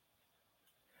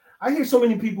 I hear so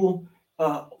many people,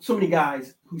 so many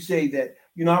guys who say that,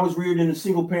 I was reared in a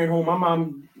single parent home. My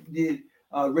mom did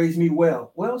raise me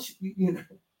well. Well,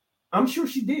 I'm sure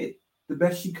she did the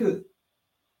best she could.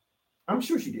 I'm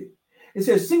sure she did. It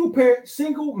says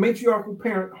single matriarchal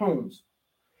parent homes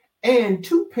and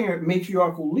two-parent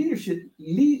matriarchal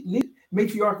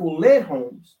matriarchal led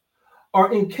homes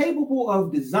are incapable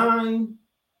of design.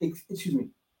 Excuse me.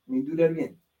 Let me do that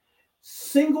again.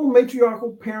 Single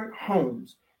matriarchal parent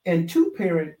homes and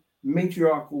two-parent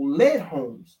matriarchal led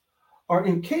homes are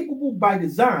incapable by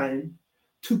design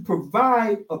to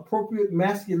provide appropriate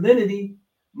masculinity,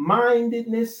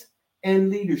 mindedness, and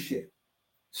leadership.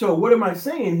 So what am I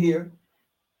saying here?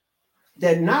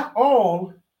 That not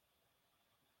all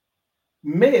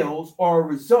males are a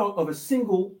result of a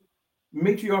single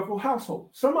matriarchal household.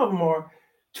 Some of them are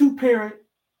two-parent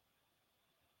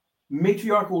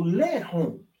matriarchal led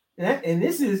homes. And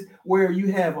this is where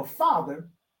you have a father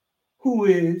who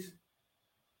is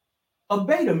a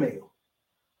beta male.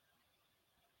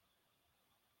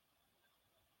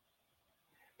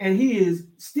 And he is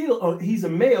still, he's a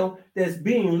male that's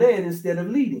being led instead of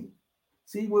leading.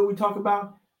 See where we talk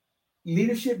about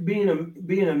leadership being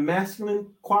a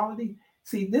masculine quality?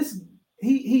 See, this,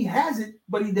 he has it,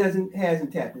 but he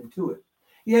hasn't tapped into it.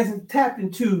 He hasn't tapped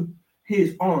into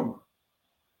his armor.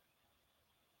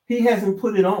 He hasn't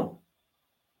put it on.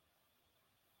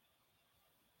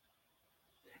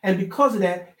 And because of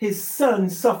that, his son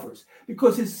suffers.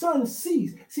 Because his son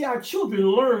sees. See, our children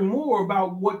learn more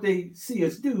about what they see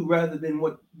us do rather than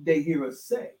what they hear us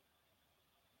say.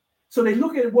 So they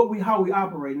look at how we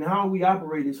operate, and how we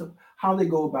operate is how they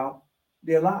go about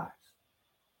their lives.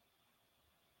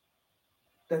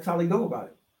 That's how they go about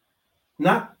it.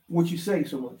 Not what you say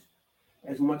so much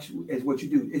as what you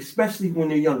do, especially when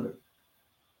they're younger.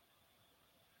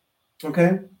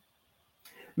 Okay?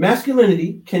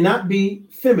 Masculinity cannot be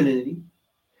femininity,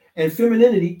 and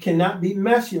femininity cannot be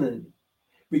masculinity.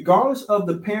 Regardless of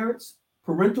the parents'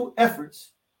 parental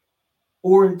efforts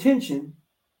or intention,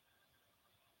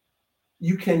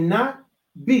 you cannot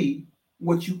be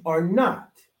what you are not.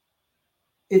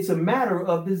 It's a matter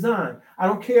of design. I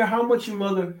don't care how much your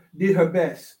mother did her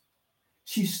best.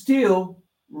 She still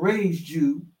raised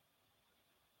you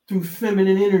through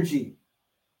feminine energy.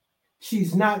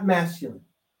 She's not masculine.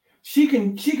 She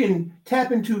can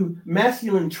tap into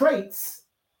masculine traits,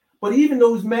 but even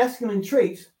those masculine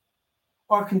traits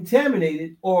are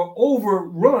contaminated or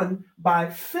overrun by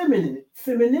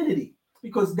femininity,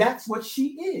 because that's what she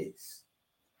is.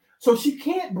 So she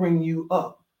can't bring you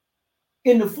up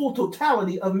in the full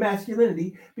totality of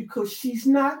masculinity because she's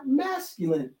not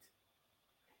masculine.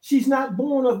 She's not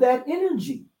born of that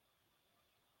energy.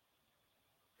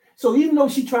 So even though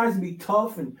she tries to be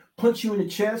tough and punch you in the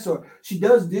chest, or she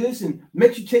does this and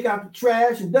makes you take out the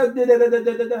trash and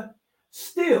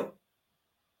still,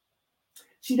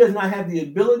 she does not have the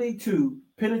ability to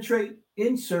penetrate,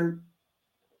 insert,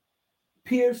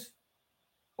 pierce,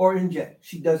 or inject.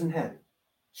 She doesn't have it.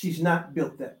 She's not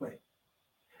built that way.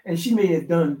 And she may have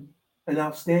done an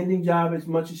outstanding job as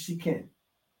much as she can,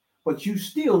 but you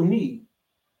still need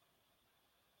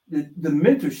the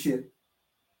mentorship,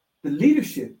 the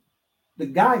leadership, the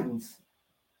guidance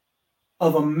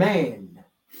of a man,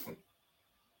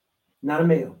 not a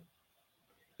male.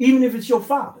 Even if it's your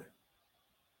father.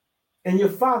 and your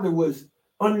father was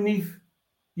underneath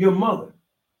your mother,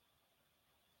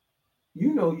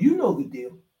 you know the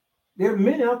deal. There are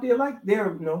men out there like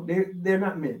they're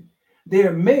not men. There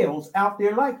are males out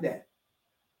there like that.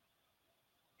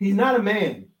 He's not a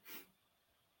man.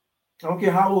 I don't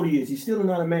care how old he is. He's still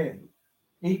not a man.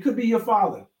 And he could be your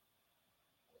father.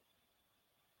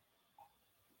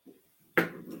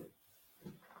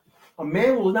 A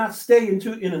man will not stay in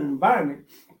an environment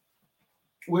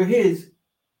where his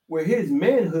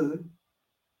manhood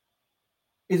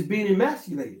is being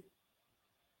emasculated.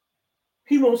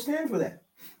 He won't stand for that.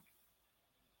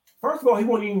 First of all, he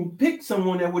won't even pick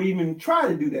someone that would even try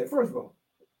to do that, first of all.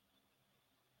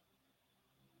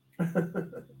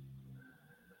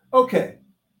 Okay.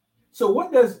 So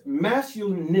what does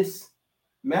masculinism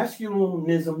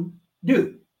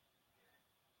do?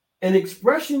 An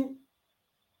expression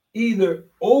either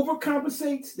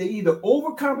overcompensate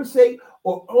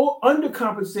or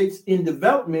undercompensates in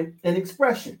development and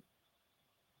expression.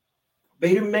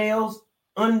 Beta males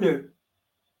undercompensate.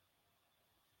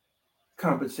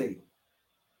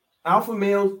 Alpha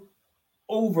males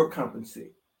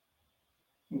overcompensate.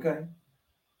 Okay?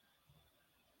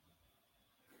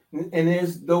 And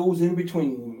there's those in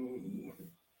between.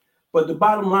 But the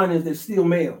bottom line is they're still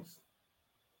males.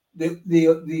 The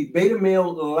beta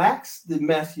male lacks the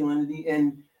masculinity,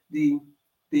 and the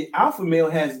alpha male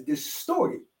has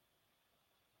distorted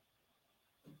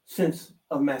sense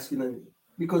of masculinity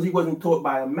because he wasn't taught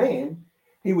by a man.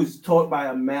 He was taught by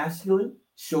a masculine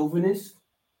chauvinist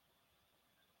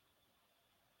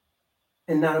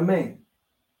and not a man.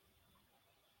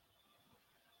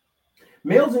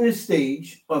 Males in this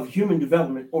stage of human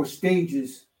development or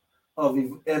stages of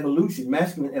evolution,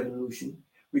 masculine evolution,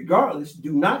 regardless,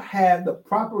 do not have the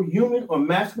proper human or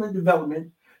masculine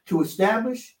development to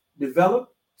establish,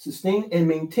 develop, sustain, and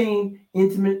maintain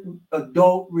intimate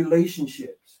adult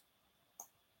relationships.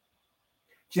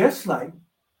 Just like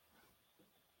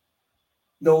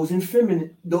those in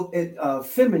feminism,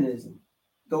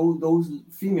 those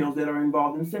females that are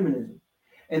involved in feminism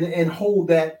and hold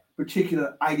that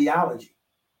particular ideology.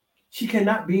 She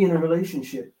cannot be in a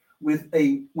relationship with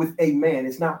a man.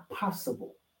 It's not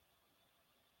possible.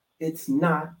 It's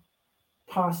not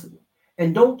possible.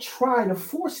 And don't try to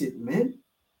force it, man.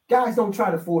 Guys, don't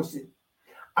try to force it.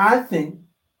 I think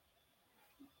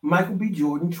Michael B.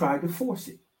 Jordan tried to force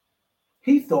it.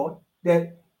 He thought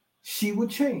that she would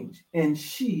change, and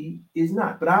she is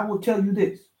not. But I will tell you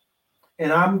this,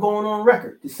 and I'm going on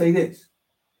record to say this.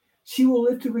 She will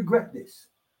live to regret this.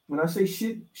 When I say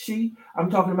she, I'm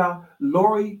talking about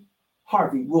Lori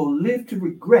Harvey will live to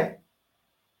regret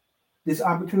this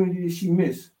opportunity that she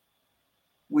missed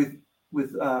with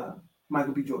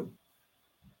Michael B. Jordan.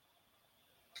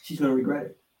 She's going to regret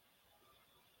it.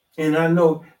 And I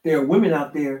know there are women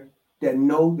out there that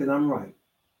know that I'm right.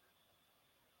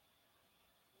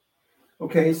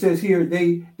 Okay, it says here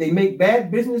they make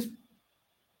bad business,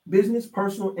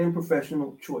 personal, and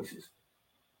professional choices.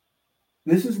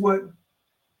 This is what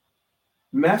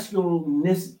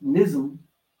masculinism,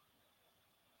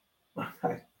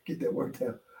 I get that word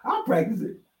down. I'll practice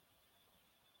it.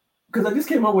 Because I just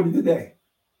came up with it today.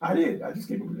 I did. I just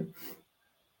came up with it.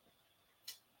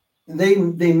 And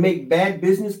they make bad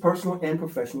business, personal, and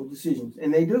professional decisions.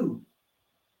 And they do.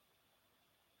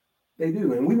 They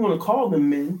do. And we want to call them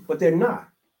men, but they're not.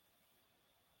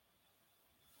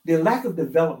 Their lack of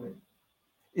development.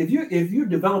 If you're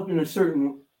developing to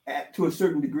a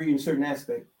certain degree in a certain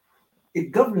aspect,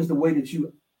 it governs the way that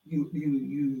you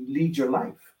lead your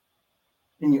life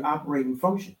and your operating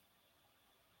function.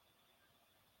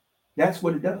 That's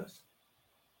what it does.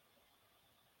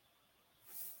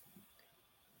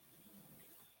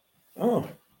 Oh,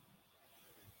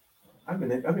 I've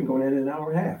been going at it an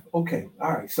hour and a half. Okay,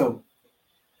 all right. So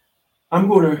I'm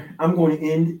going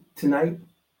to end tonight,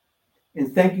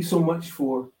 and thank you so much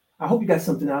for. I hope you got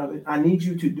something out of it. I need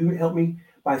you to help me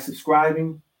by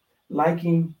subscribing,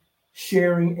 liking,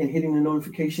 sharing, and hitting the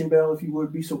notification bell. If you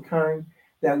would be so kind,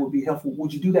 that would be helpful.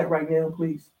 Would you do that right now,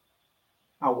 please?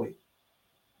 I'll wait.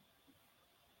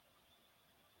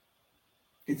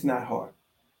 It's not hard.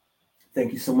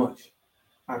 Thank you so much.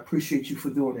 I appreciate you for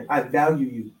doing it. I value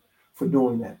you for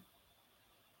doing that.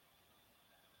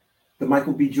 The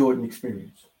Michael B. Jordan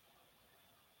experience.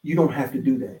 You don't have to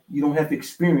do that. You don't have to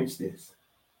experience this.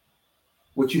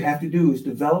 What you have to do is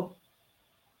develop,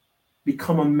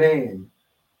 become a man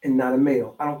and not a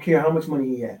male. I don't care how much money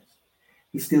he has.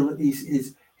 His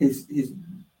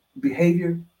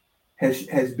behavior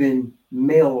has been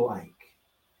male-like.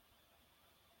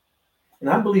 And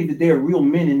I believe that there are real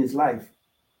men in his life.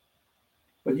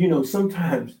 But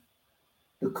sometimes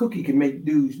the cookie can make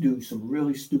dudes do some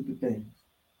really stupid things.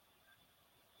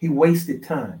 He wasted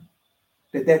time.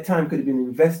 That time could have been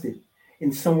invested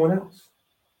in someone else.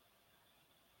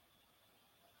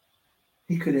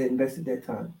 He could have invested that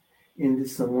time into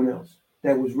someone else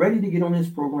that was ready to get on his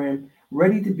program,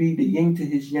 ready to be the yin to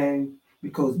his yang,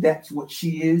 because that's what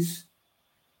she is.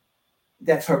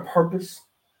 That's her purpose.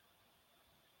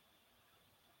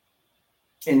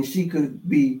 And she could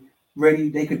be ready,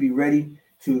 they could be ready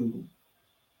to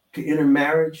enter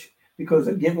marriage, because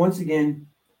once again,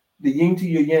 the yin to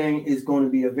your yang is going to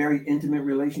be a very intimate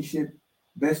relationship.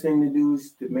 Best thing to do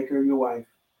is to make her your wife.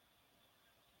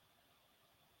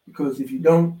 Because if you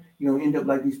don't, you're going to end up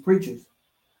like these preachers,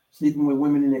 sleeping with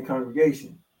women in their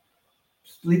congregation,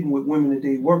 sleeping with women that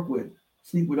they work with,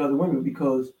 sleep with other women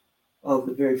because of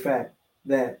the very fact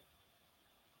that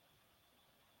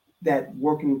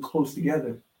working close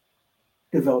together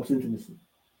develops intimacy.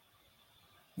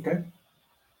 Okay?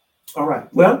 All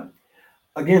right. Well,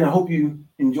 again, I hope you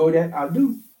enjoy that. I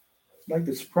do like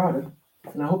this product,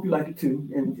 and I hope you like it too.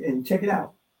 And check it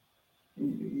out.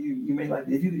 You may like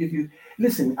it. If you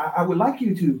listen, I would like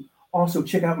you to also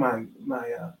check out my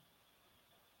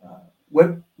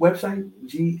website,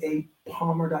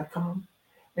 gapalmer.com,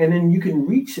 and then you can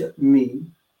reach me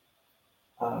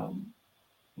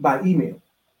by email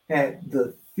at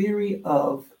the theory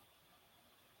of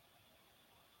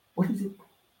what is it?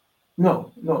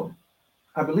 No.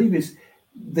 I believe it's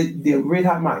the Red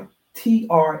Hot Mic,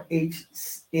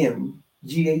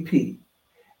 TRHMGAP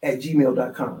at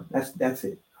gmail.com. That's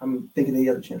it. I'm thinking of the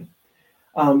other channel.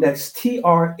 That's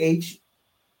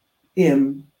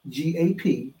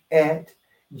TRHMGAP at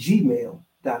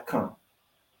gmail.com.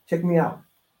 Check me out.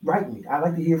 Write me. I'd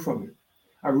like to hear from you.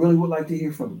 I really would like to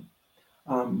hear from you.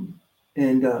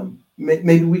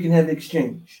 Maybe we can have an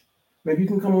exchange. Maybe you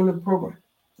can come on the program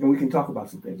and we can talk about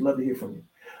some things. Love to hear from you.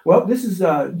 Well, this is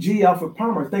G. Alfred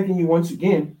Palmer thanking you once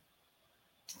again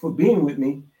for being with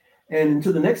me. And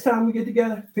until the next time we get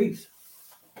together, peace.